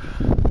silver.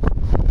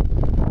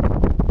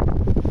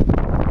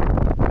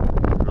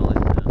 Really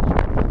thin.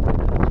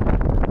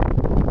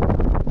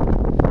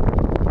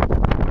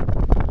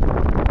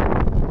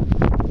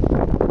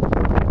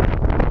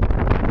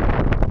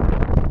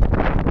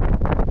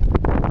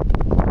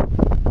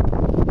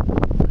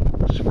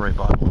 Spray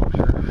bottle up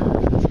here.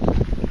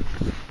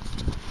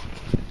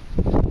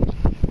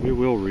 We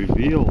will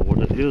reveal what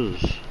it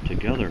is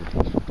together.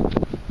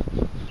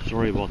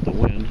 Sorry about the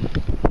wind.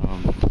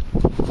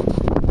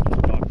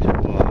 Just talked to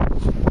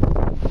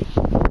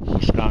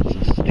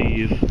Wisconsin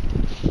Steve.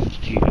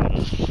 He had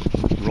a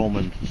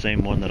Roman,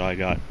 same one that I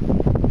got.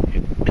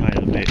 It kind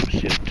of made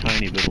see a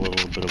tiny bit, a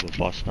little bit of a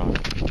bust on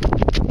it.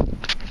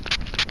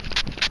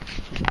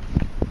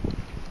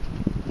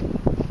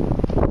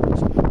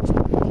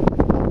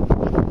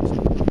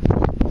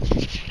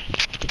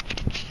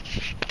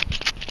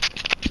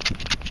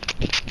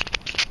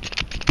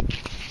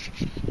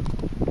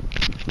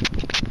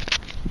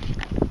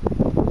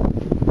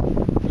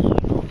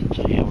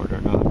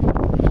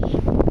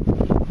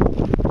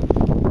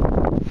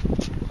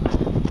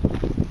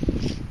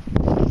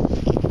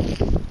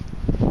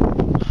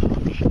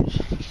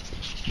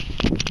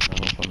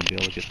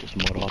 Get this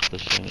mud off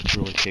this thing, it's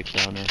really caked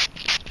down there.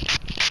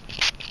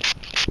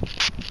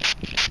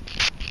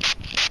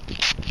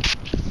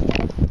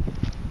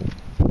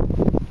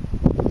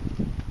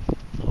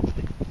 Oh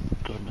my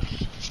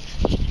goodness.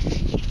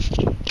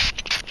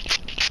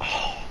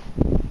 Oh.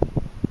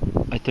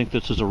 I think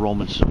this is a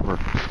Roman silver.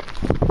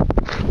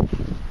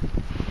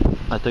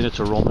 I think it's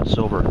a Roman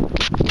silver.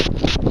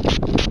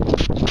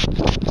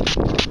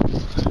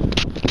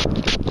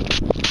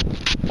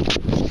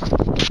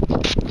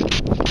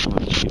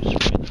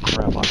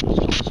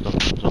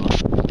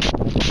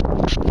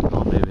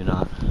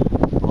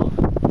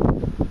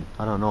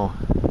 I don't know.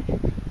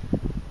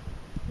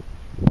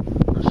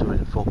 Let's see if we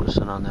can focus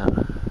in on that.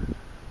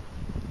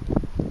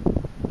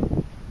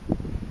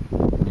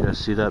 You guys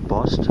see that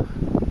bust?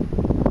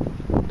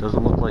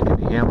 Doesn't look like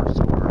any hammer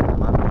silver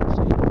that I've ever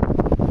seen.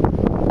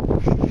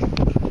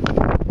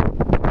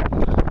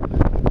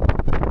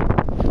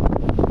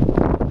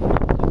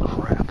 Holy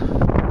crap.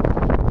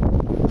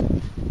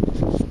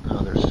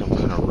 Oh, there's some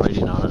kind of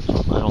writing on it, so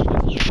I don't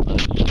think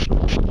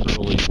it's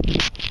early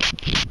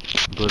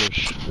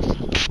British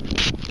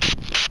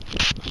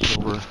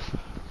silver.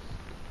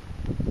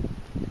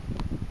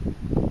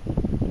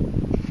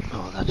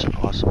 Oh, that's an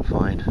awesome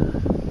find.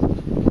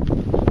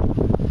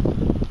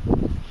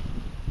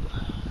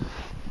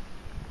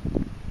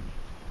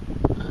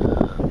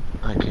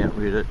 I can't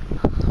read it.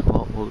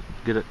 Well, we'll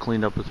get it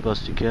cleaned up as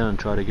best you can and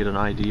try to get an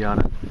ID on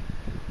it.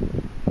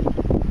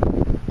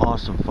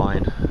 Awesome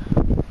find.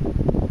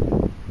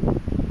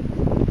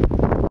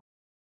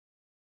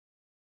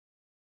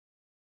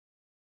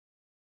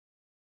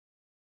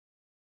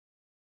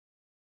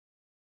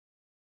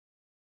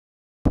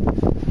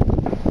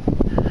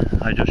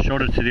 I just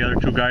showed it to the other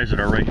 2 guys that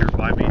are right here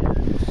by me.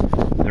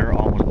 They're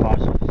almost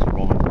positive it's a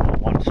Roman. Well,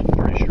 one's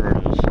pretty sure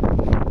it is.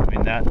 I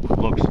mean, that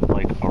looks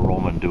like a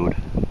Roman, dude.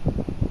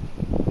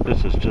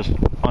 This is just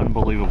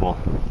unbelievable.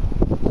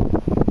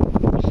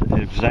 This is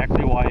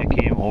exactly why I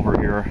came over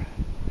here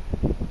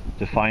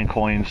to find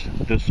coins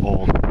this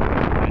old. It's just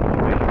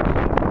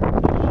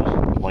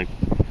like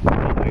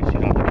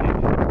icing on the cake.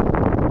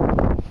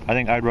 I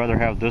think I'd rather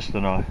have this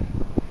than a,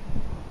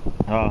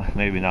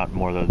 maybe not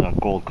more than a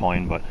gold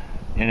coin, but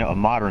a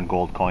modern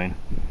gold coin.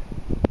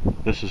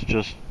 This is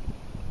just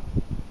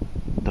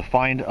the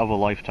find of a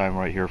lifetime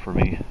right here for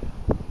me.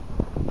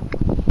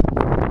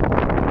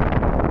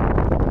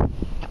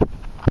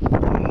 Oh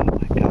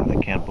my god, I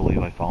can't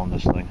believe I found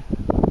this thing.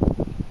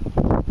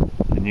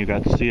 I and you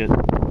got to see it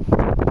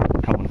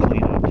coming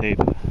clean on tape.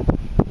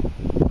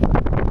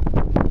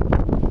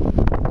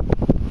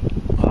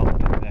 Well,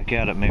 get back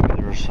at it. Maybe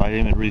there's, I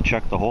didn't even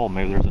recheck the hole,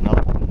 maybe there's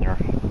another one in there.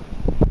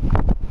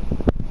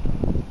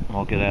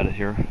 I'll get at it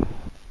here.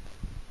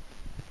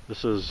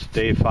 This is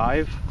day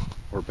 5.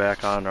 We're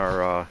back on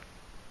our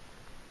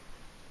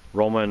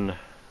Roman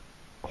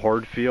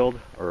horde field,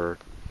 or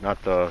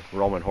not the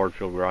Roman horde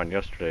field we were on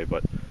yesterday,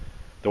 but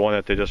the one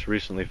that they just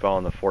recently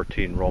found, the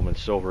 14 Roman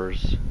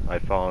silvers. I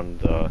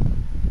found the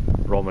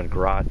Roman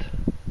grot,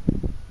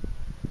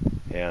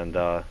 and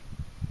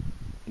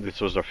this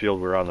was our field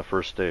we were on the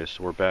first day,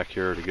 so we're back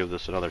here to give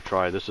this another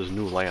try. This is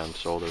new land,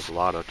 so there's a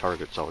lot of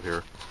targets out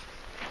here.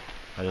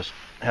 I just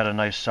had a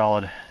nice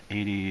solid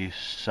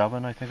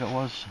 87, I think it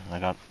was. I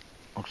got,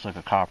 looks like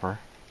a copper.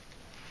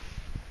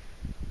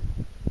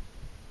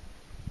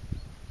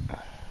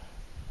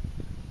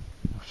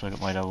 Looks like it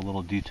might have a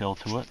little detail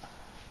to it.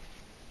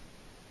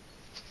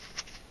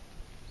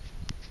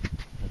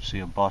 Let's see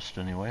a bust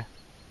anyway.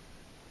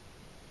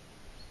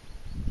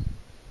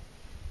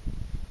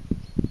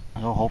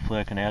 So hopefully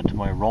I can add to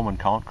my Roman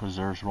count, because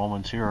there's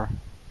Romans here.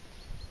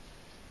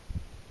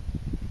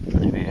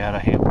 Maybe add a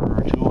hammer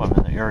or two. I'm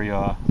in the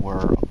area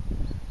where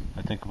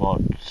I think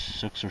about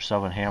 6 or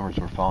 7 hammers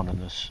were found in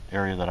this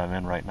area that I'm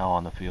in right now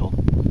on the field.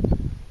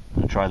 I'm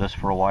going to try this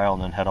for a while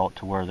and then head out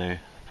to where they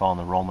found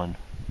the Roman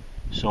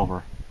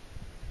silver.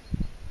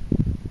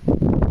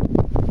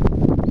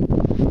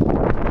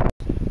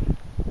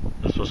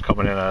 This was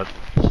coming in at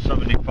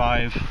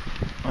 75.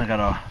 I got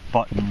a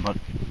button, but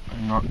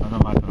I'm not going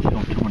to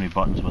film too many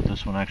buttons, but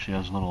this one actually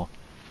has a little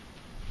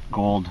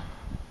gold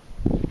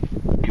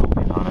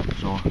gilding on it,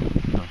 so I'm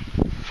going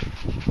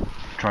to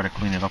try to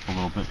clean it up a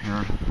little bit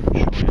here,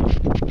 show you.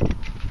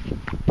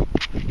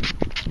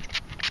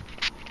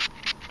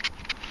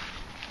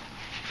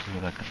 See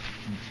if I can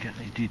get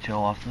any detail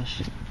off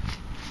this.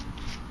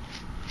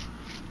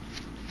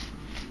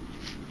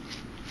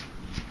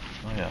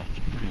 Oh yeah, it's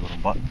a pretty little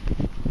button.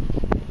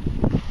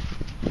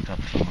 Got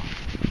some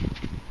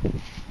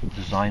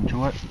design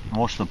to it.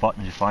 Most of the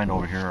buttons you find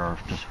over here are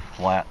just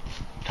flat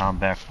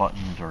Tomback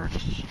buttons or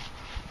just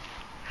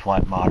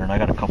flat modern. I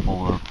got a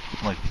couple of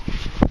like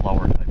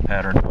flower type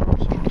patterns on them,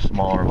 some of the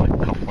smaller like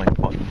cufflink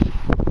buttons.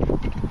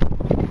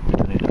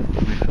 I need to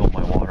refill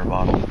my water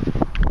bottle.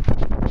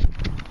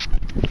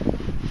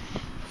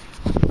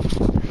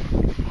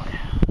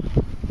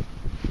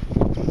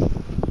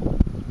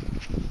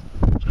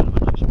 It's kind of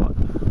a nice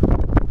button.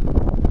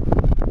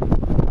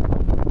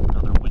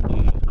 Another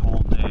windy,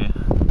 cold day.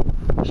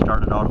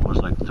 Started out it was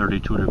like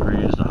 32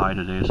 degrees. The high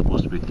today is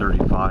supposed to be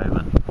 35,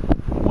 and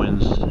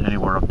winds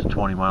anywhere up to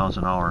 20 miles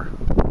an hour.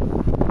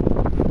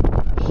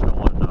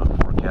 Snow in the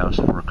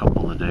forecast for a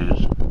couple of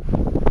days.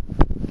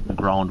 The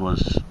ground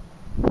was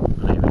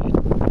maybe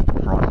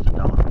frosted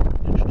down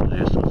an inch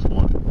today, so it's a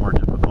little more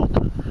difficult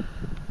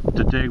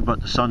to dig,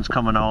 but the sun's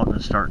coming out and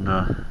it's starting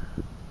to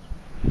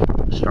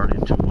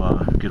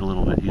get a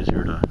little bit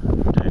easier to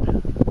dig.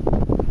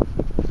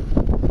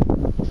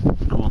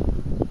 Cool.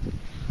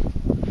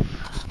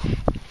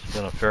 It's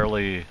been a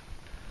fairly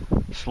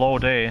slow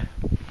day,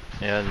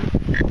 and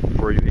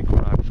for you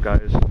equinox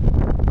guys,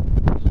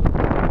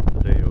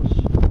 today was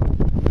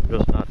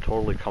just not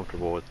totally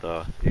comfortable with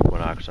the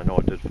equinox. I know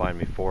it did find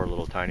me 4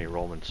 little tiny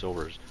Roman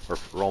silvers, or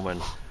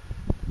Roman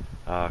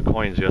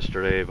coins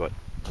yesterday, but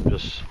I'm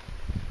just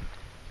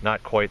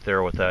not quite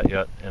there with that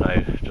yet, and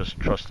I just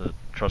trust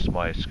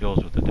my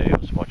skills with the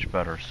Deus much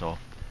better. So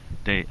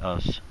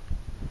Deus,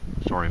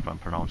 sorry if I'm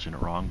pronouncing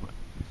it wrong, but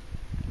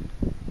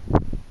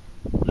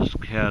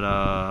just had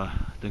I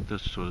think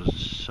this was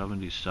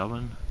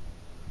 77.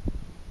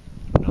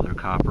 Another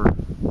copper.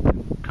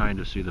 Kind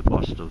of see the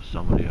bust of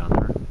somebody on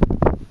there.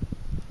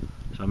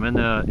 So I'm in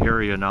the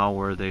area now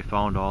where they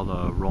found all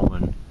the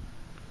Roman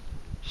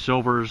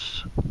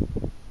silvers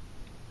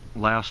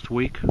last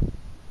week.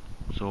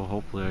 So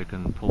hopefully I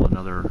can pull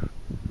another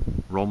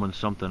Roman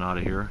something out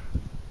of here.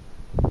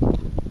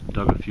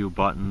 Dug a few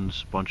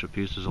buttons, bunch of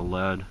pieces of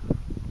lead.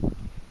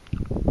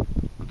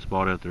 That's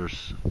about it.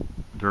 There's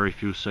very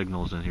few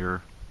signals in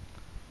here,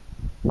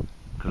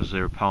 because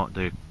they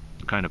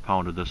kind of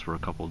pounded this for a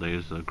couple of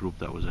days, the group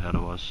that was ahead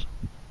of us,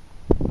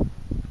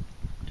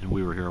 and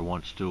we were here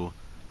once too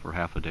for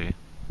half a day.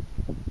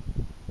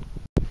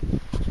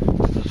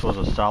 This was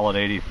a solid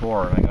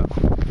 84, and I got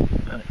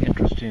an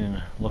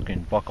interesting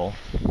looking buckle.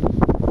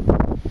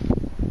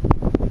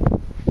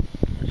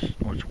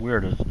 What's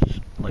weird is it's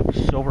like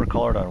silver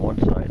colored on one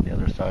side and the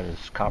other side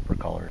is copper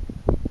colored.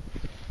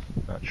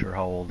 Not sure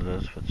how old it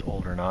is, if it's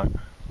old or not.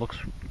 Looks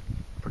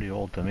pretty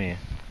old to me.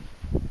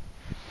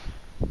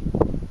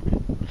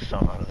 Get the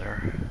sun out of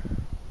there.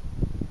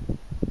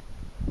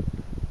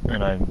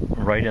 And I'm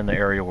right in the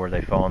area where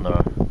they found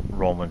the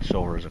Roman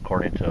silvers,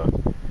 according to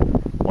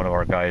one of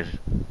our guys.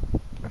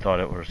 I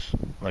thought it was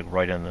like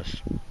right in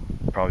this,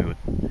 probably with,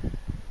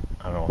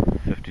 I don't know,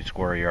 50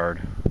 square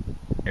yard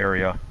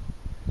area.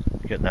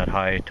 Getting that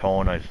high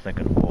tone, I was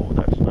thinking, whoa,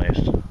 that's nice.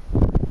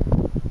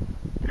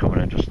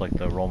 Coming in just like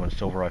the Roman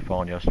silver I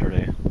found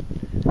yesterday.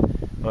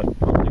 But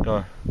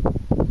a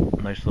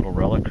nice little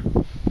relic.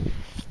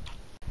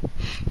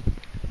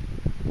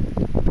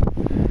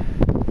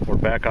 We're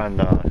back on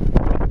the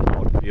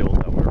rough field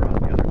that we were on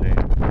the other day.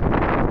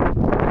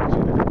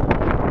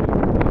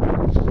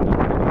 There's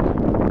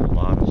a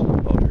lot of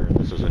stuff out here.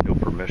 This is a new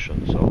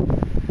permission, so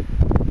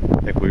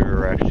I think we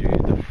were actually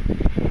the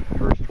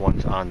first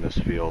ones on this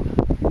field.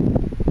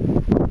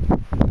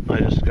 I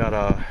just got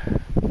a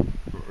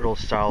real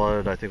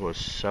solid, I think it was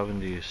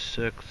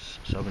 76,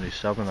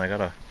 77. I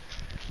got a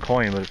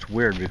coin, but it's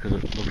weird because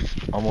it looks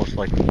almost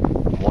like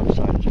one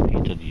side is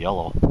painted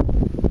yellow. I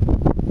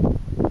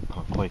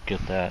don't quite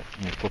get that.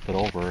 And you flip it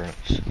over and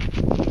it's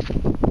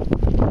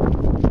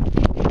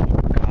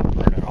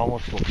copper, and it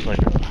almost looks like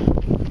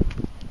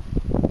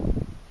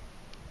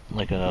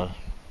a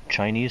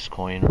Chinese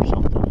coin or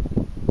something.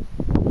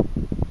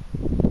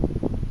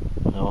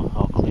 So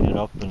I'll clean it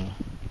up and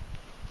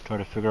try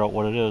to figure out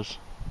what it is.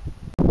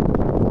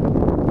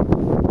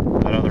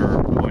 That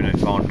other coin I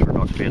found turned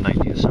out to be a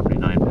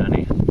 1979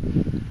 penny.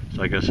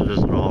 So I guess it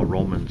isn't all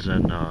Romans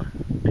and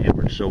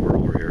hammered silver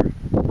over here.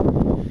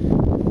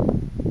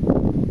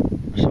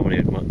 Somebody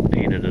had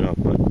painted it up,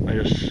 but I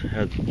just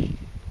had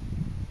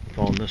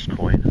found this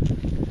coin.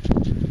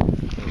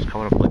 It was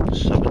coming up like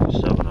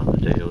 77 on the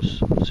day. Let's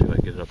see if I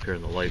can get it up here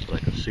in the light, but I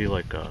can see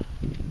like some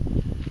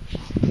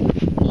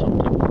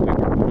type of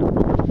figure on it.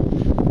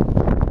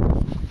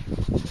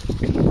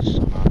 Get the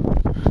sun on it.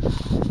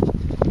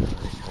 That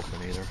ain't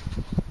helping either.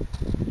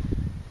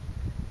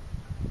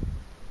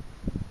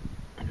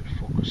 Get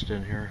focused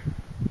in here.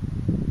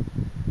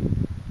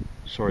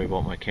 Sorry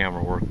about my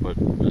camera work, but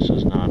this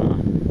is not the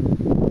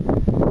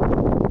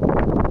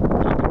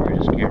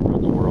greatest camera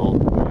in the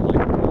world. I like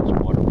it when it's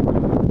waterproof,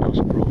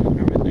 dustproof, and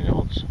everything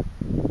else.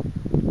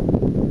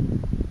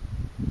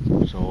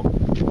 So,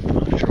 I'm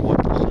not sure what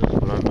this is,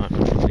 but I'm not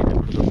going to clean it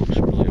because it looks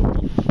really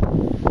old.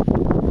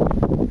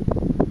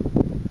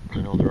 I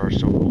know there are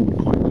some old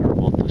coins that are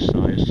about this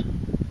size. So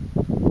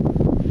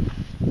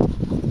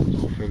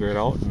we'll figure it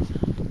out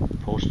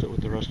and post it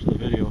with the rest of the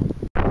video.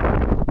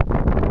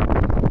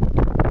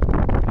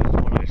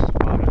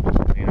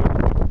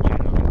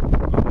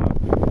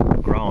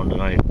 And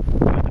I had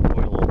the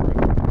coil over it.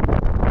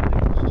 I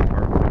think this is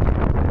carbon.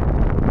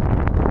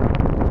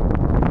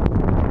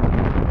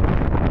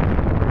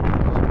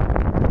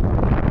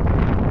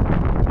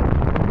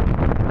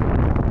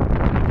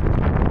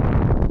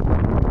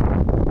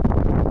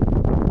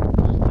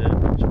 It's thin,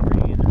 it's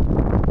green.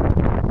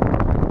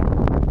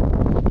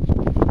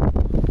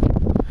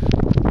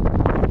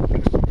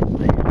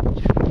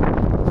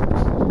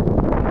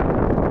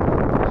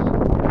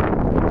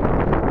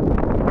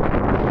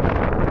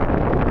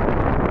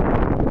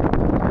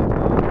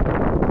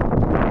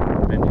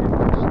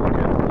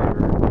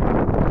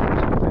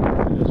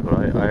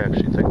 I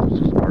actually think this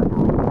is part of a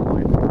Roman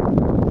coin.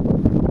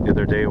 The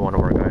other day, one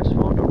of our guys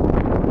found a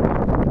Roman coin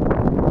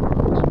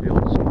on this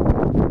field, so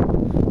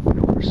you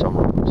know, there's some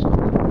Roman stuff.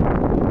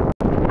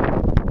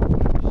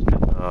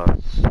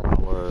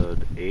 Solid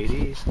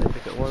 80, I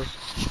think it was.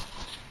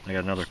 I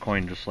got another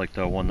coin just like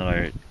the one that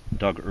I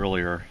dug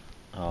earlier.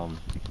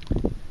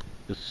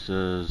 This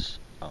is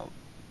a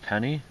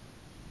penny,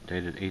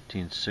 dated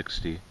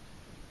 1860.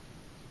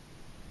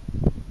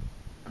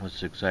 It's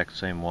the exact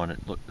same one.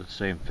 It looked the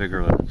same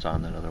figure that it's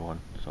on that other one.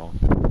 So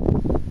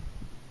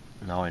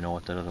now I know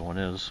what that other one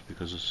is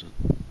because it's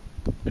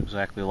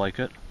exactly like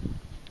it.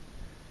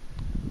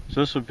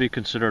 So this would be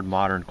considered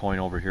modern coin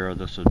over here.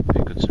 This would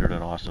be considered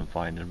an awesome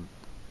find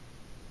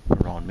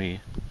around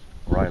me,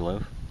 where I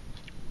live.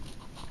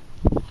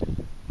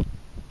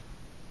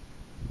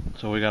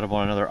 So we got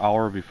about another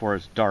hour before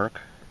it's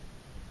dark.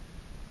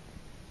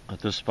 At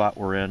this spot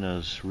we're in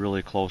is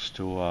really close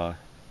to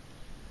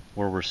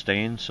where we're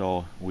staying,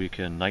 so we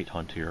can night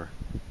hunt here.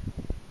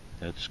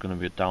 It's going to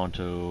be down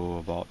to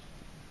about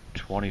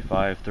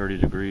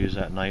 25-30 degrees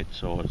at night,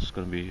 so it's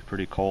going to be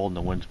pretty cold and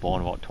the wind's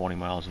blowing about 20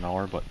 miles an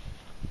hour, but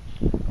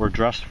we're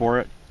dressed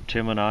for it,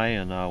 Tim and I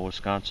and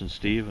Wisconsin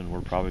Steve, and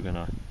we're probably going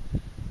to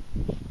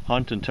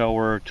hunt until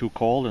we're too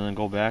cold and then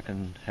go back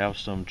and have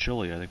some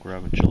chili. I think we're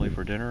having chili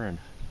for dinner and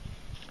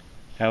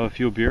have a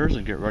few beers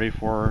and get ready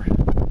for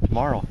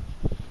tomorrow.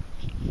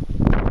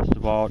 Just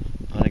about,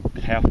 I think,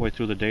 halfway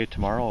through the day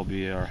tomorrow will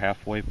be our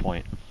halfway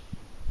point.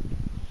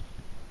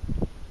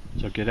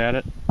 So get at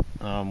it.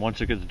 Once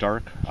it gets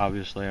dark,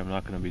 obviously I'm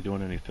not going to be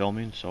doing any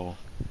filming, so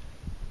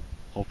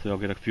hopefully I'll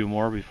get a few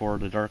more before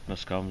the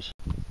darkness comes.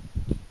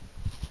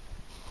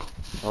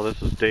 Well,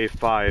 this is day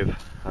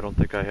 5. I don't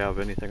think I have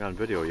anything on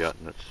video yet,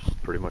 and it's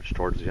pretty much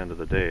towards the end of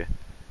the day.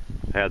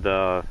 I had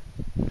the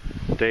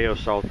day of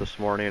south this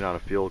morning on a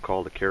field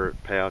called the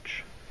Carrot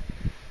Patch.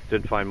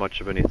 Didn't find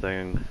much of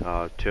anything.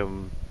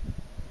 Tim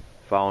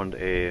found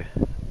a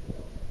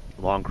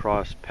long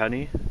cross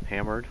penny,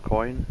 hammered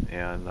coin,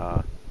 and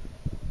I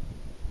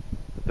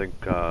think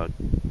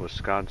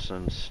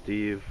Wisconsin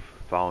Steve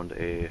found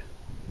a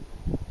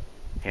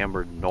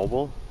hammered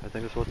noble, I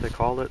think is what they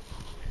called it.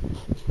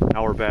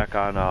 Now we're back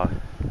on a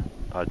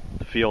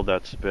field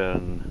that's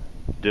been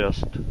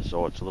disked,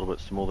 so it's a little bit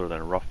smoother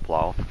than a rough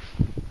plow.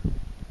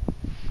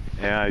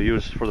 And I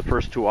used, for the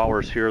first 2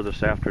 hours here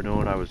this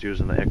afternoon, I was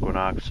using the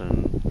Equinox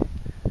and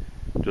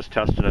just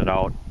testing it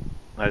out.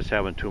 I was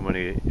having too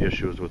many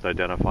issues with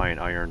identifying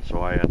iron, so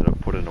I ended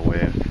up putting it away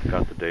and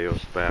got the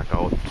Deus back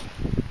out.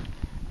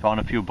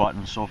 Found a few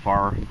buttons so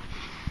far.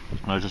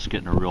 I was just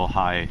getting a real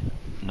high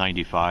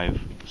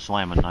 95,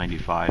 slamming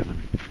 95,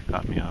 and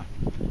got me a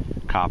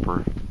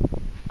copper.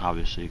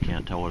 Obviously you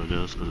can't tell what it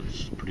is because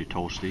it's pretty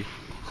toasty.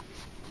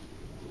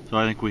 So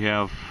I think we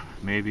have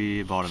maybe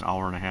about an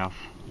hour and a half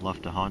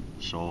left to hunt,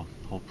 so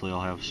hopefully I'll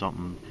have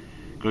something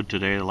good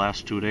today. The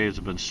last 2 days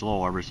have been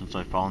slow ever since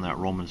I found that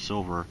Roman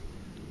silver.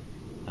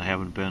 I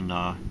haven't been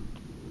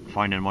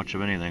finding much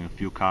of anything, a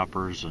few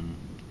coppers, and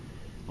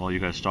well, you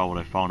guys saw what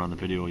I found on the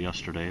video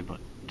yesterday, but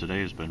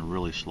today has been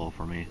really slow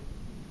for me.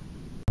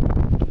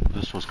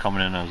 This was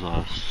coming in as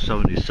a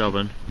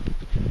 77.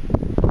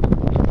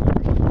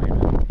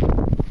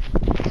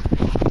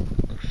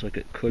 Looks like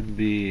it could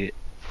be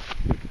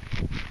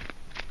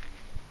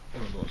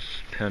one of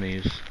those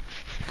pennies.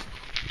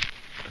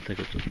 I think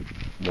it's a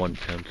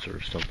 1/10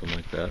 or something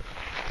like that.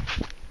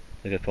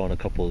 I think I found a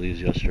couple of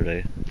these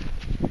yesterday.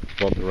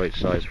 About the right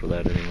size for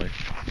that anyway.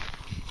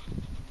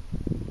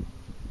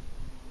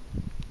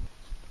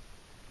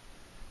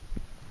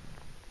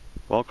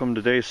 Welcome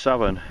to day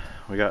 7.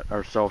 We got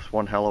ourselves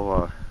one hell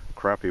of a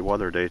crappy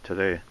weather day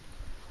today.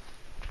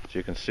 As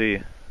you can see,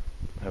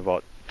 I have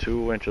about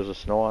 2 inches of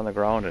snow on the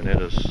ground, and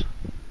it is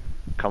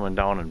coming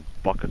down in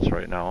buckets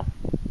right now.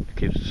 It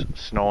keeps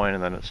snowing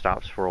and then it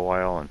stops for a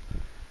while, and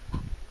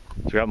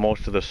so we got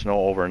most of the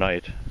snow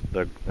overnight.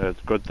 The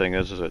good thing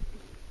is it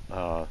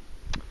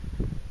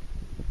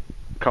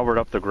covered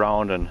up the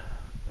ground and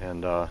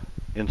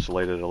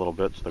insulated it a little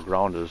bit, so the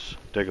ground is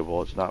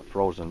diggable. It's not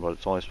frozen, but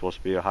it's only supposed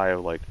to be a high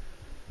of like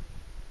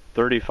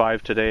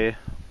 35 today,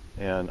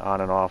 and on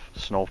and off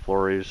snow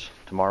flurries.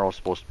 Tomorrow's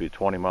supposed to be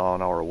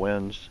 20-mile-an-hour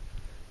winds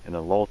in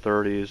the low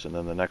 30s, and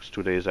then the next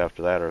 2 days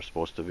after that are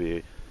supposed to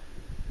be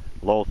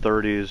low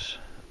 30s,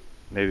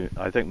 maybe,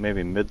 I think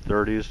maybe mid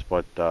 30s,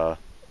 but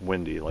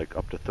windy, like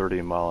up to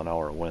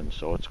 30-mile-an-hour winds.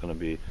 So it's going to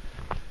be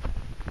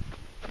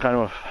kind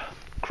of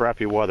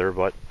crappy weather,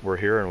 but we're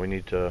here and we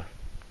need to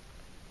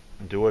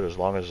do it as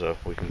long as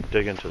we can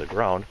dig into the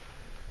ground.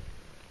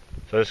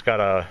 So I just got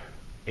a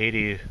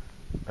 80,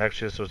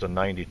 actually this was a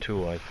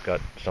 92. I've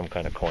got some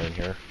kind of coin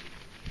here.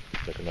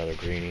 It's like another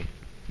greenie.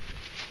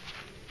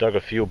 Dug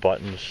a few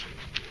buttons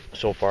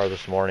so far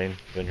this morning.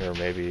 Been here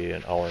maybe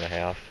an hour and a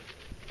half.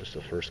 This is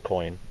the first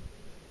coin.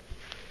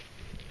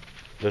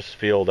 This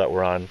field that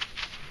we're on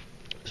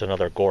is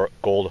another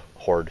gold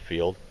hoard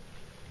field.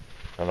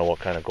 I don't know what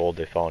kind of gold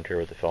they found here,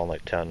 but they found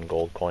like 10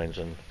 gold coins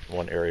in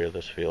one area of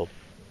this field.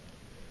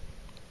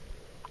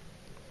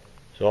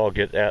 So I'll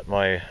get at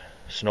my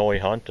snowy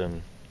hunt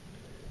and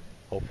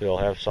hopefully I'll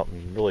have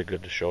something really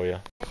good to show you.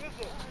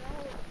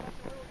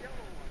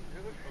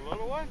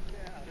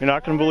 You're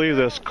not going to believe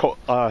this.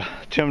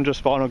 Tim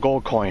just found a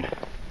gold coin.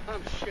 Oh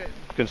shit.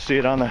 You can see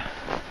it on the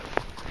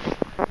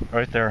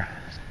right there.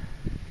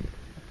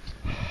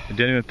 I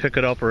didn't even pick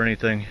it up or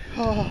anything.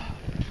 Oh.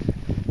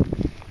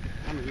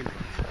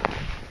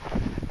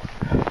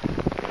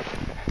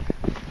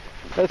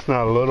 That's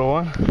not a little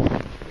one.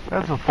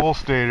 That's a full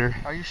stater.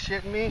 Are you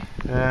shitting me?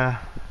 Yeah.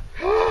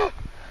 I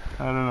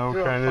don't know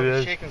what kind it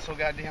is. Shaking so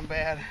goddamn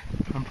bad.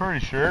 I'm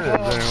pretty sure it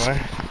is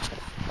anyway.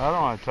 I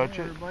don't want to touch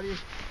it. Buddy,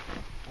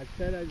 I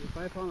said if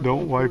I found a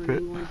Don't wipe it.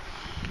 in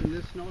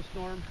this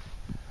snowstorm,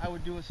 I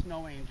would do a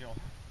snow angel.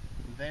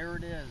 There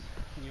it is.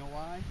 And you know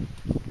why?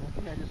 I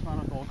think I just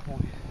found a gold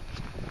coin.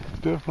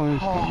 Definitely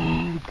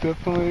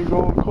a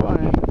gold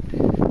coin.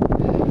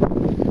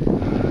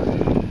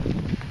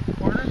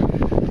 Quarter?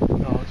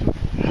 No, it's a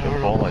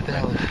full, What the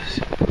hell is this?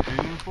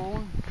 full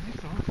one. I think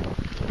so.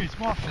 It's pretty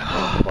small.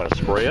 Want to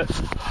spray it?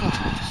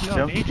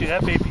 No need to,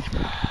 that baby's...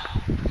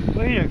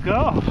 Way to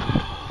go.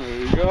 There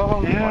you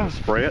go. Yeah. Want to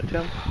spray it,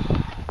 Tim?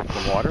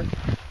 Some water?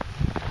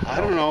 I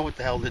don't know what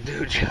the hell to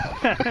do,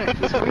 Jeff.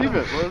 Just leave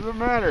it. What does it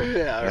matter?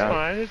 Yeah, Yeah.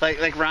 right.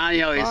 Like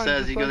Ronnie always Fine, says,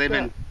 just he goes, like they've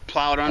that. been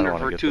plowed under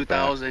wanna for get the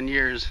 2,000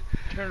 years.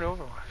 Turn it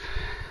over.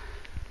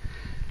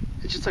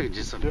 It's just like a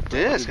Different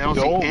disc. I don't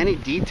dome. see any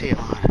detail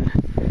on it.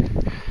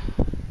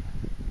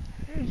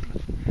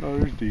 Oh,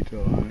 there's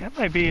detail on it. That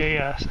might be a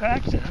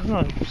accident. I'm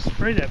going to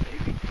spray that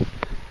baby.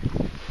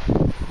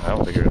 I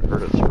don't think you're going to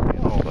hurt it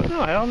spraying, but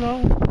No, I don't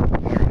know.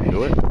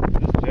 do it.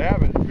 Just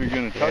jab it. If you're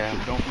going to touch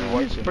Yeah. it, don't be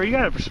wiping But you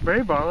got a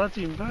spray bottle, that's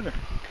even better.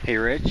 Hey,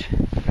 Rich,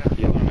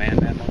 you want to man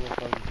that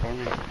motherfucker for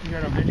me? You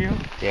got a video?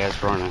 Yeah,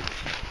 it's running.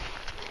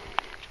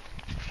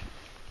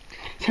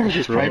 It's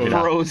just Frozen.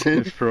 probably frozen.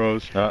 It's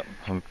froze.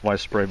 My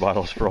spray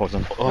bottle's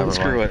frozen.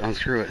 Unscrew it,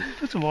 unscrew it.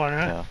 Put some water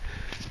in it. Yeah.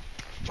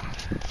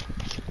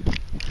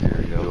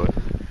 There you go. Do it.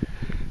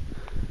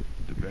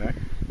 The back.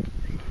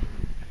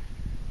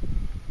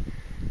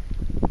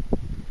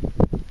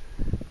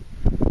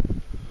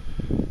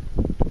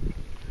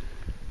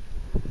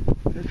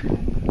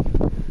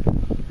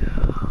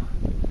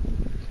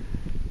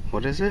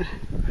 What is it?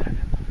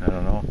 I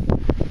don't know.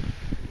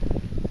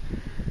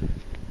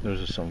 There's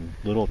just some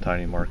little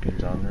tiny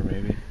markings on there,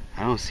 maybe.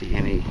 I don't see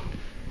any.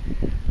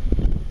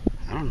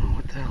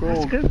 What the hell?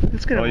 That's good.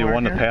 That's good. Well, you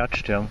won the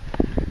patch, Tim.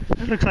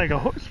 That looks like a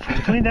horse.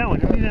 Clean that one.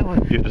 Clean that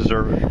one. You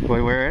deserve it.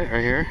 Wait, where?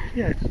 Right here?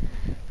 Yeah.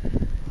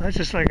 That's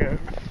just like a.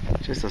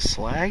 Just a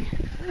slag?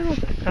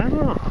 I don't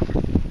know.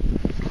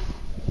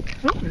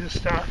 Oh, we just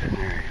stopped.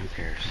 Alright, who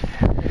cares?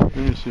 Let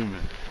me see, man.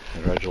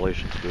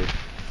 Congratulations, dude.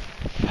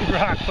 Good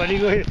rock, buddy.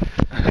 Go ahead.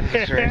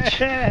 That's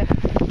rich.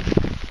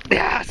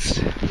 Yes!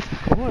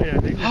 Come on, I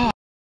think.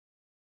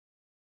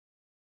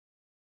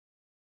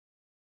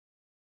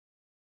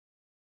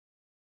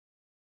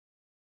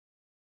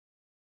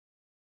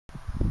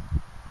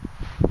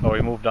 So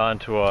we moved on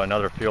to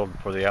another field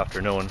for the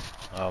afternoon.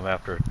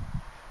 After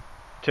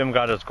Tim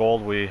got his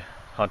gold, we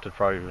hunted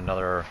probably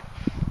another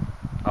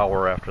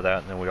hour after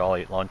that, and then we all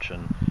ate lunch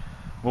and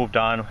moved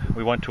on.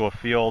 We went to a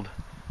field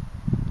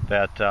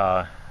that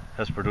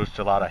has produced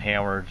a lot of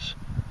hammereds.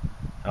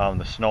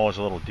 The snow is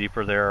a little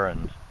deeper there,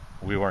 and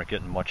we weren't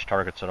getting much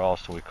targets at all,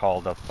 so we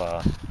called up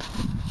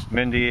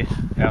Mindy,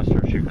 asked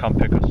her if she'd come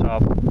pick us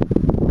up.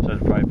 Said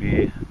it'd probably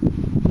be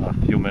a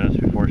few minutes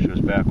before she was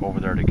back over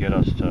there to get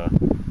us to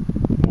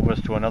move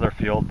us to another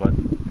field. But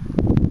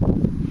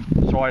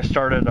so I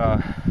started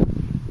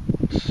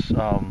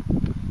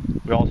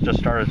we all just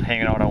started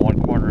hanging out on one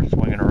corner,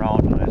 swinging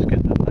around, and I was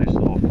getting a nice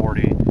little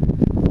 40,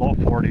 low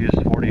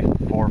 40s,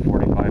 44,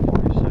 45,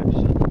 46.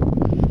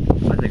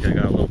 And I think I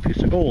got a little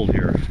piece of gold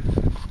here.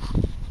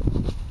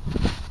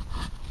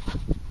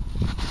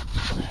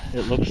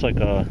 It looks like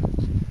a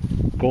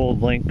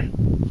gold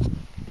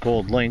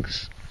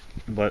lynx,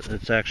 but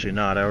it's actually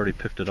not. I already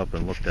picked it up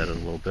and looked at it a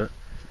little bit.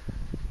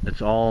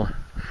 It's all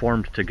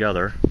formed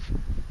together,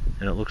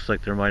 and it looks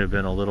like there might have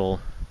been a little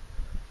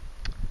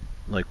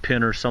like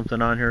pin or something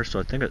on here, so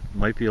I think it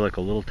might be like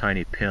a little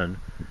tiny pin.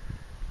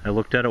 I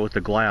looked at it with the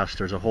glass.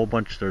 There's a whole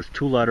bunch, there's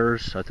 2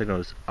 letters, I think it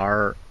was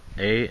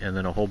R-A, and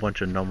then a whole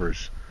bunch of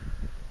numbers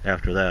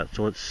after that.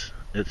 So it's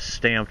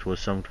stamped with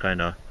some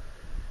kind of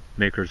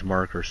maker's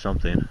mark or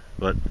something,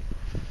 but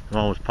I'm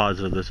almost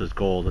positive this is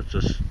gold. It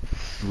just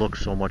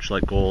looks so much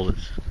like gold.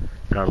 It's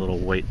got a little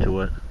weight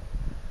to it.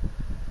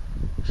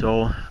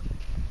 So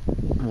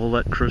we'll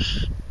let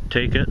Chris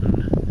take it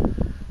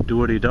and do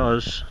what he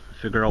does,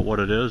 figure out what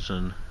it is,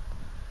 and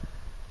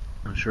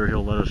I'm sure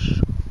he'll let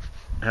us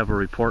have a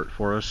report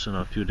for us in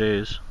a few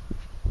days.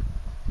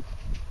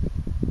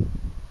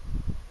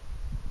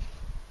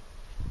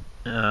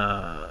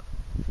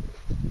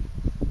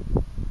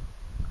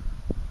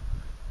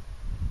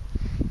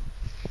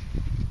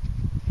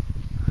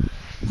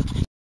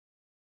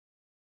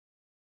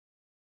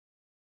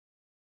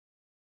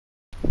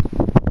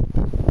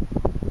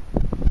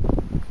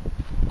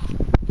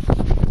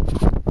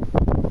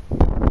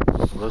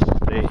 This is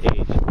day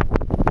 8,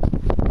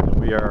 and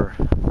we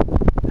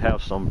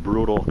have some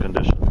brutal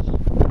conditions.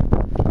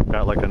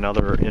 Got like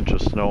another inch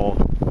of snow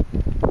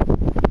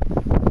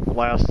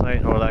last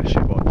night, or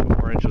actually about 2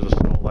 more inches of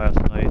snow last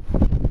night.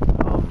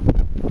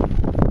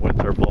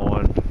 Winds are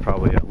blowing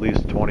probably at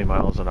least 20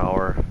 miles an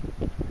hour.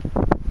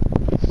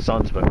 The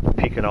sun's been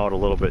peeking out a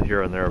little bit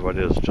here and there, but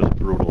it is just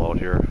brutal out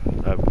here.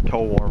 I have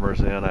toe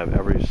warmers in, I have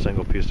every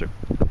single piece of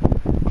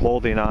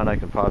clothing on I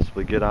can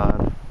possibly get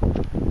on.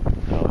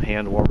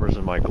 Hand warmers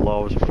in my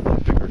gloves, but my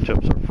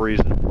fingertips are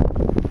freezing.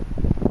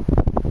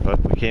 But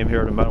we came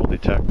here to metal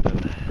detect,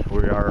 and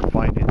we are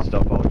finding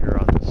stuff out here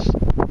on this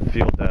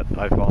field that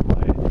I found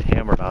my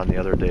hammered on the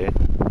other day.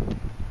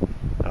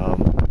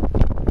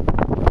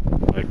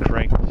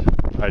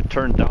 I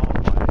turned down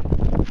my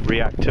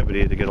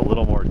reactivity to get a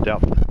little more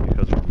depth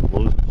because we're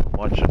losing so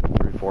much in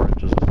 3-4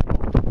 inches of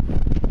snow.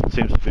 It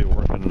seems to be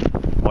working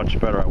much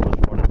better. I was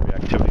running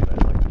reactivity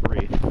at like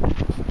 3.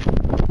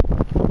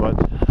 But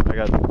I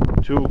got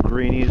 2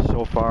 greenies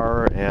so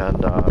far,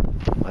 and I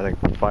think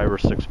 5 or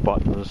 6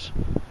 buttons.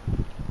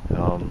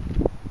 So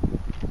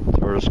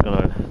we're just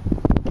gonna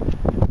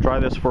try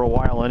this for a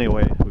while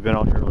anyway. We've been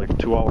out here like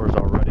 2 hours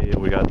already, and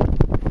we got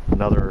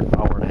another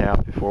hour and a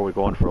half before we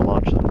go in for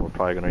lunch, and then we're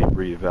probably gonna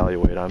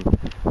reevaluate. I'm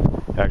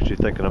actually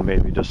thinking of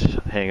maybe just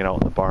hanging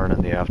out in the barn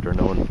in the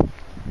afternoon,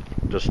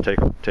 just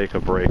take a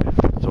break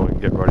so we can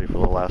get ready for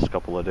the last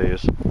couple of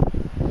days.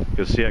 You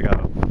can see I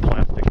got a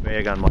plastic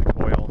bag on my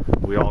coil.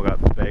 We all got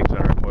bags on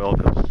our coil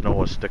because the snow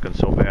was sticking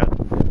so bad.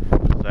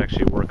 It's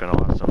actually working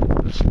awesome.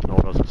 The snow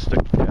doesn't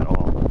stick at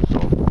all. So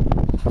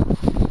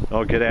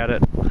I'll get at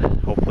it.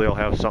 Hopefully I'll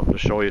have something to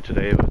show you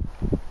today, but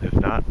if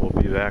not, we'll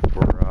be back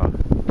for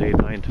day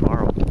 9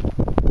 tomorrow.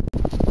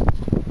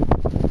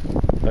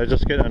 I was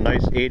just getting a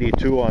nice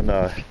 82 on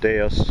the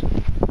dais.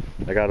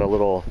 I got a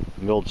little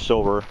milled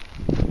silver,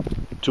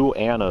 2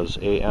 Annas,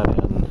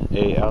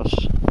 A-N-N-A-S.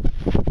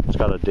 It's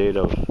got a date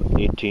of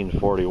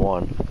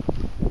 1841.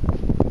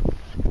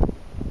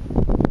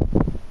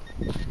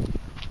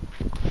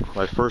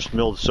 My first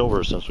milled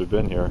silver since we've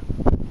been here.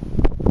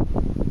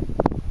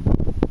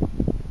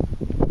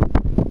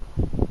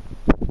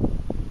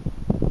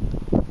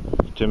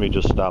 Timmy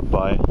just stopped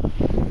by.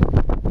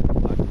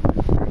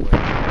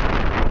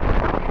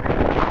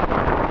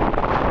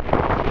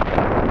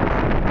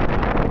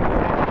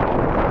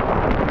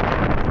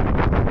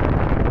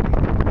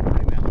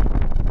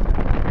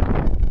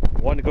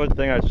 one good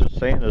thing I was just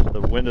saying is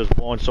the wind is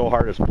blowing so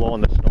hard it's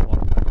blowing the snow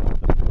up back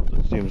off the fields.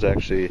 It seems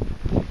actually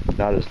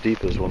not as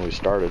deep as when we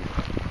started.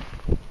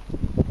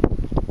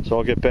 So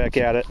I'll get back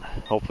at it.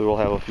 Hopefully we'll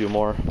have a few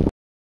more.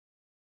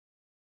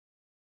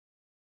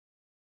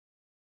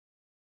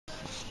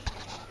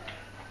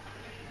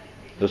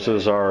 This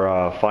is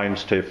our fine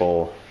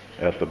staple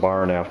at the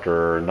barn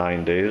after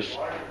 9 days.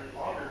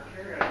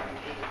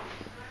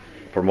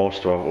 For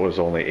most of it was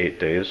only 8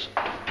 days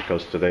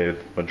because today the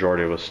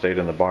majority of us stayed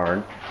in the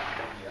barn.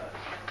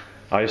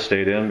 I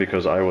stayed in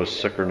because I was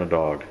sicker than a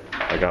dog.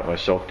 I got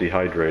myself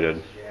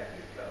dehydrated.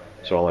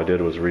 So all I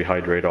did was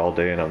rehydrate all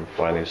day and I'm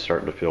finally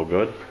starting to feel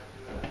good.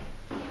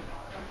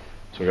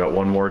 So we got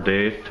one more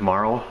day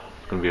tomorrow.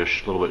 It's going to be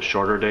a little bit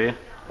shorter day.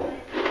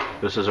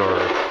 This is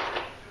our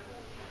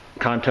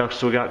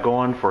contest we got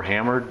going for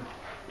hammered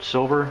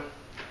silver.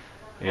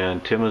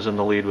 And Tim is in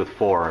the lead with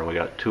 4. And we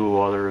got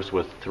 2 others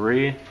with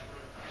 3.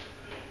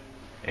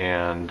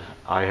 And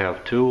I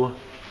have 2.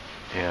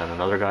 And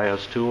another guy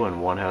has 2.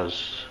 And one has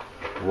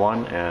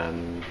 1.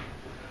 And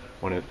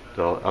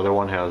the other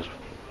one has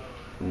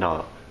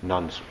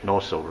no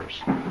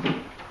silvers.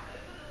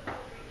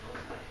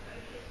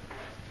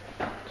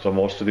 So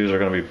most of these are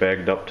going to be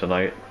bagged up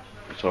tonight,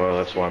 so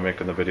that's why I'm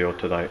making the video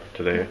today.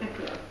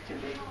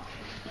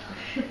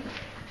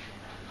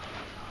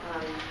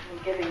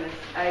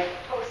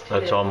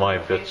 That's all my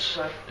bits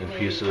and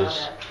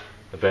pieces.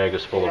 The bag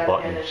is full of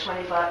buttons. At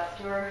the 20-baht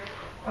store.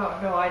 Oh,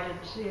 no, I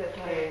didn't see it.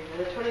 Okay,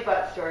 the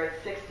 20-baht store,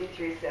 it's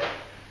 63 cents.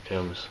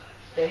 Tim's.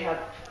 They have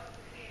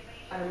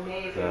an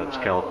amazing That's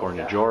amount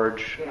California of stuff.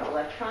 George. You know,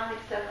 electronic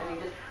stuff, I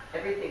mean, just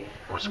everything.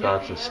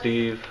 Wisconsin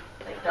Steve.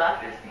 Like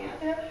doctor's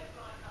pants.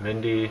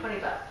 Mindy. 20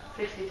 bucks,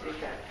 63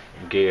 cents.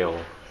 Gail.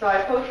 So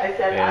I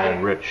said,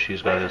 and Rich,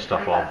 he's got his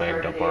stuff all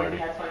bagged up already.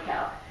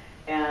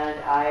 And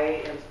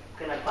I am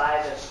going to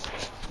buy the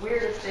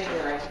weirdest thing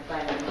that I can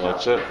find in the Well,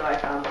 that's shop. it. So I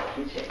found a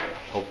keychain.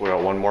 Hopefully we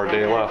got one more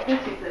day left. She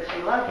says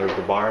she loves There's it.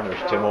 the barn, there's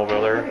So Tim over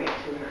I'm there. giving it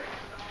to her.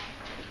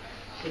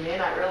 She may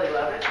not really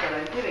love it, but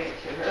I'm giving it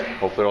to her.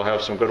 Hopefully we'll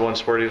have some good ones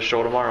for you to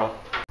show tomorrow.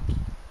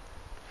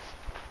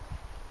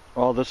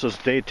 Well, this is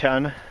day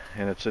 10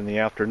 and it's in the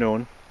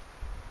afternoon.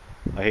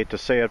 I hate to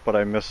say it, but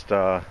I missed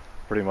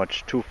pretty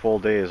much 2 full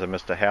days. I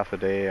missed a half a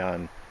day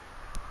on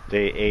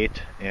day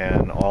 8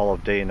 and all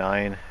of day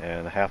 9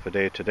 and half a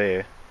day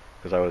today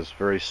because I was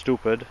very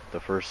stupid. The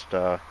first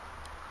 4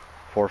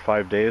 or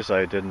 5 days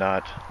I did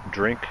not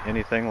drink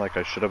anything like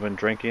I should have been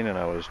drinking, and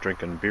I was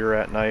drinking beer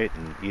at night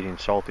and eating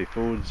salty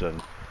foods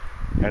and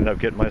ended up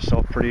getting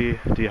myself pretty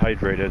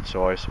dehydrated.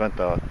 So I spent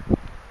the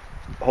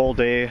whole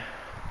day,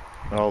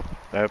 well,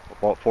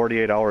 about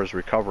 48 hours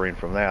recovering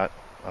from that.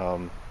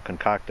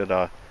 Concocted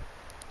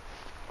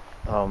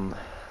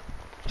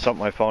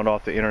something I found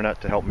off the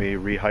internet to help me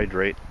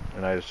rehydrate,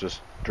 and I was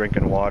just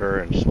drinking water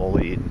and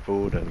slowly eating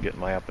food and getting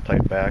my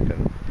appetite back.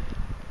 And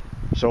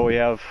so we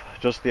have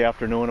just the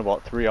afternoon,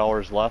 about 3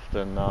 hours left,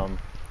 and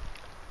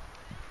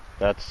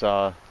that's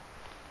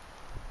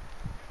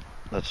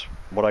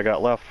what I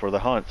got left for the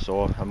hunt.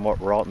 So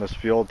we're out in this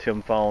field.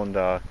 Tim found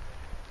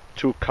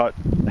 2 cut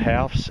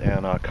halves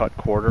and a cut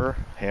quarter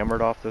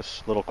hammered off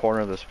this little corner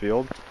of this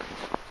field.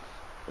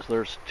 So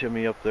there's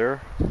Timmy up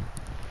there.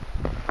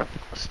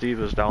 Steve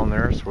is down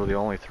there, so we're the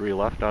only 3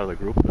 left out of the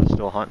group that's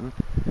still hunting.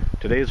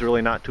 Today's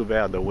really not too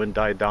bad. The wind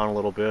died down a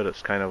little bit.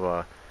 It's kind of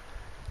a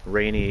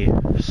rainy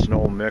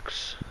snow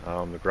mix.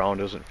 The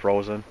ground isn't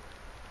frozen.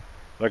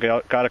 I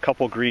got a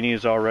couple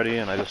greenies already,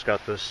 and I just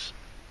got this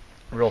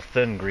real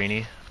thin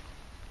greenie.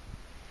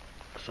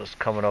 So it's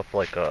coming up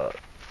like a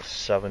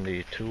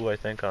 72, I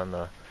think, on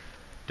the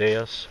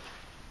dais.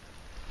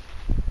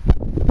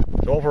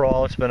 So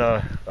overall, it's been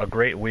a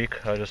great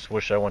week. I just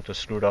wish I wouldn't have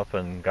screwed up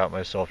and got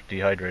myself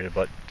dehydrated,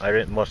 but I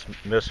didn't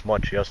miss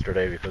much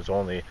yesterday because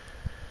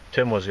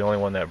Tim was the only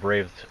one that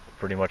braved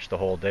pretty much the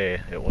whole day.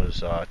 It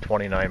was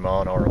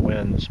 29-mile-an-hour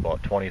winds,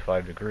 about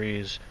 25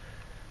 degrees.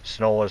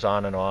 Snow was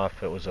on and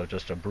off. It was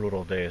just a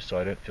brutal day, so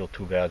I didn't feel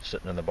too bad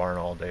sitting in the barn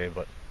all day.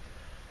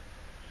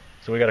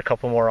 So we got a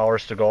couple more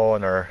hours to go,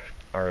 and our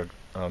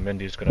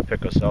Mindy's going to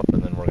pick us up,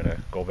 and then we're going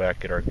to go back,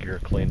 get our gear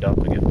cleaned up,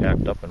 and get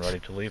packed up and ready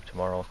to leave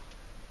tomorrow.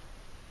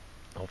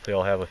 Hopefully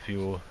I'll have a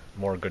few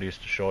more goodies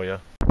to show you.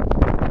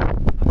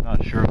 I'm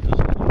not sure if this is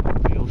a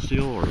real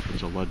seal or if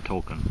it's a lead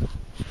token.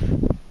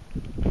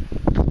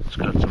 It's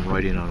got some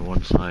writing on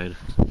one side.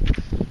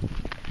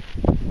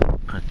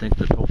 I think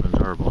the tokens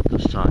are about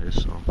this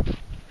size, so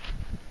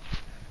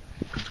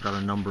it's got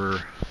a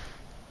number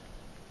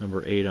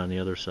 8 on the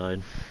other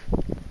side.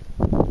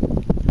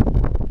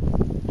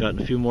 Got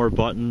a few more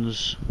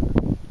buttons,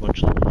 a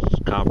bunch of those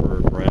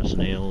copper brass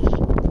nails.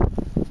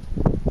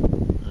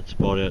 That's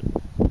about it.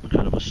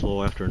 Kind of a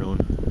slow afternoon.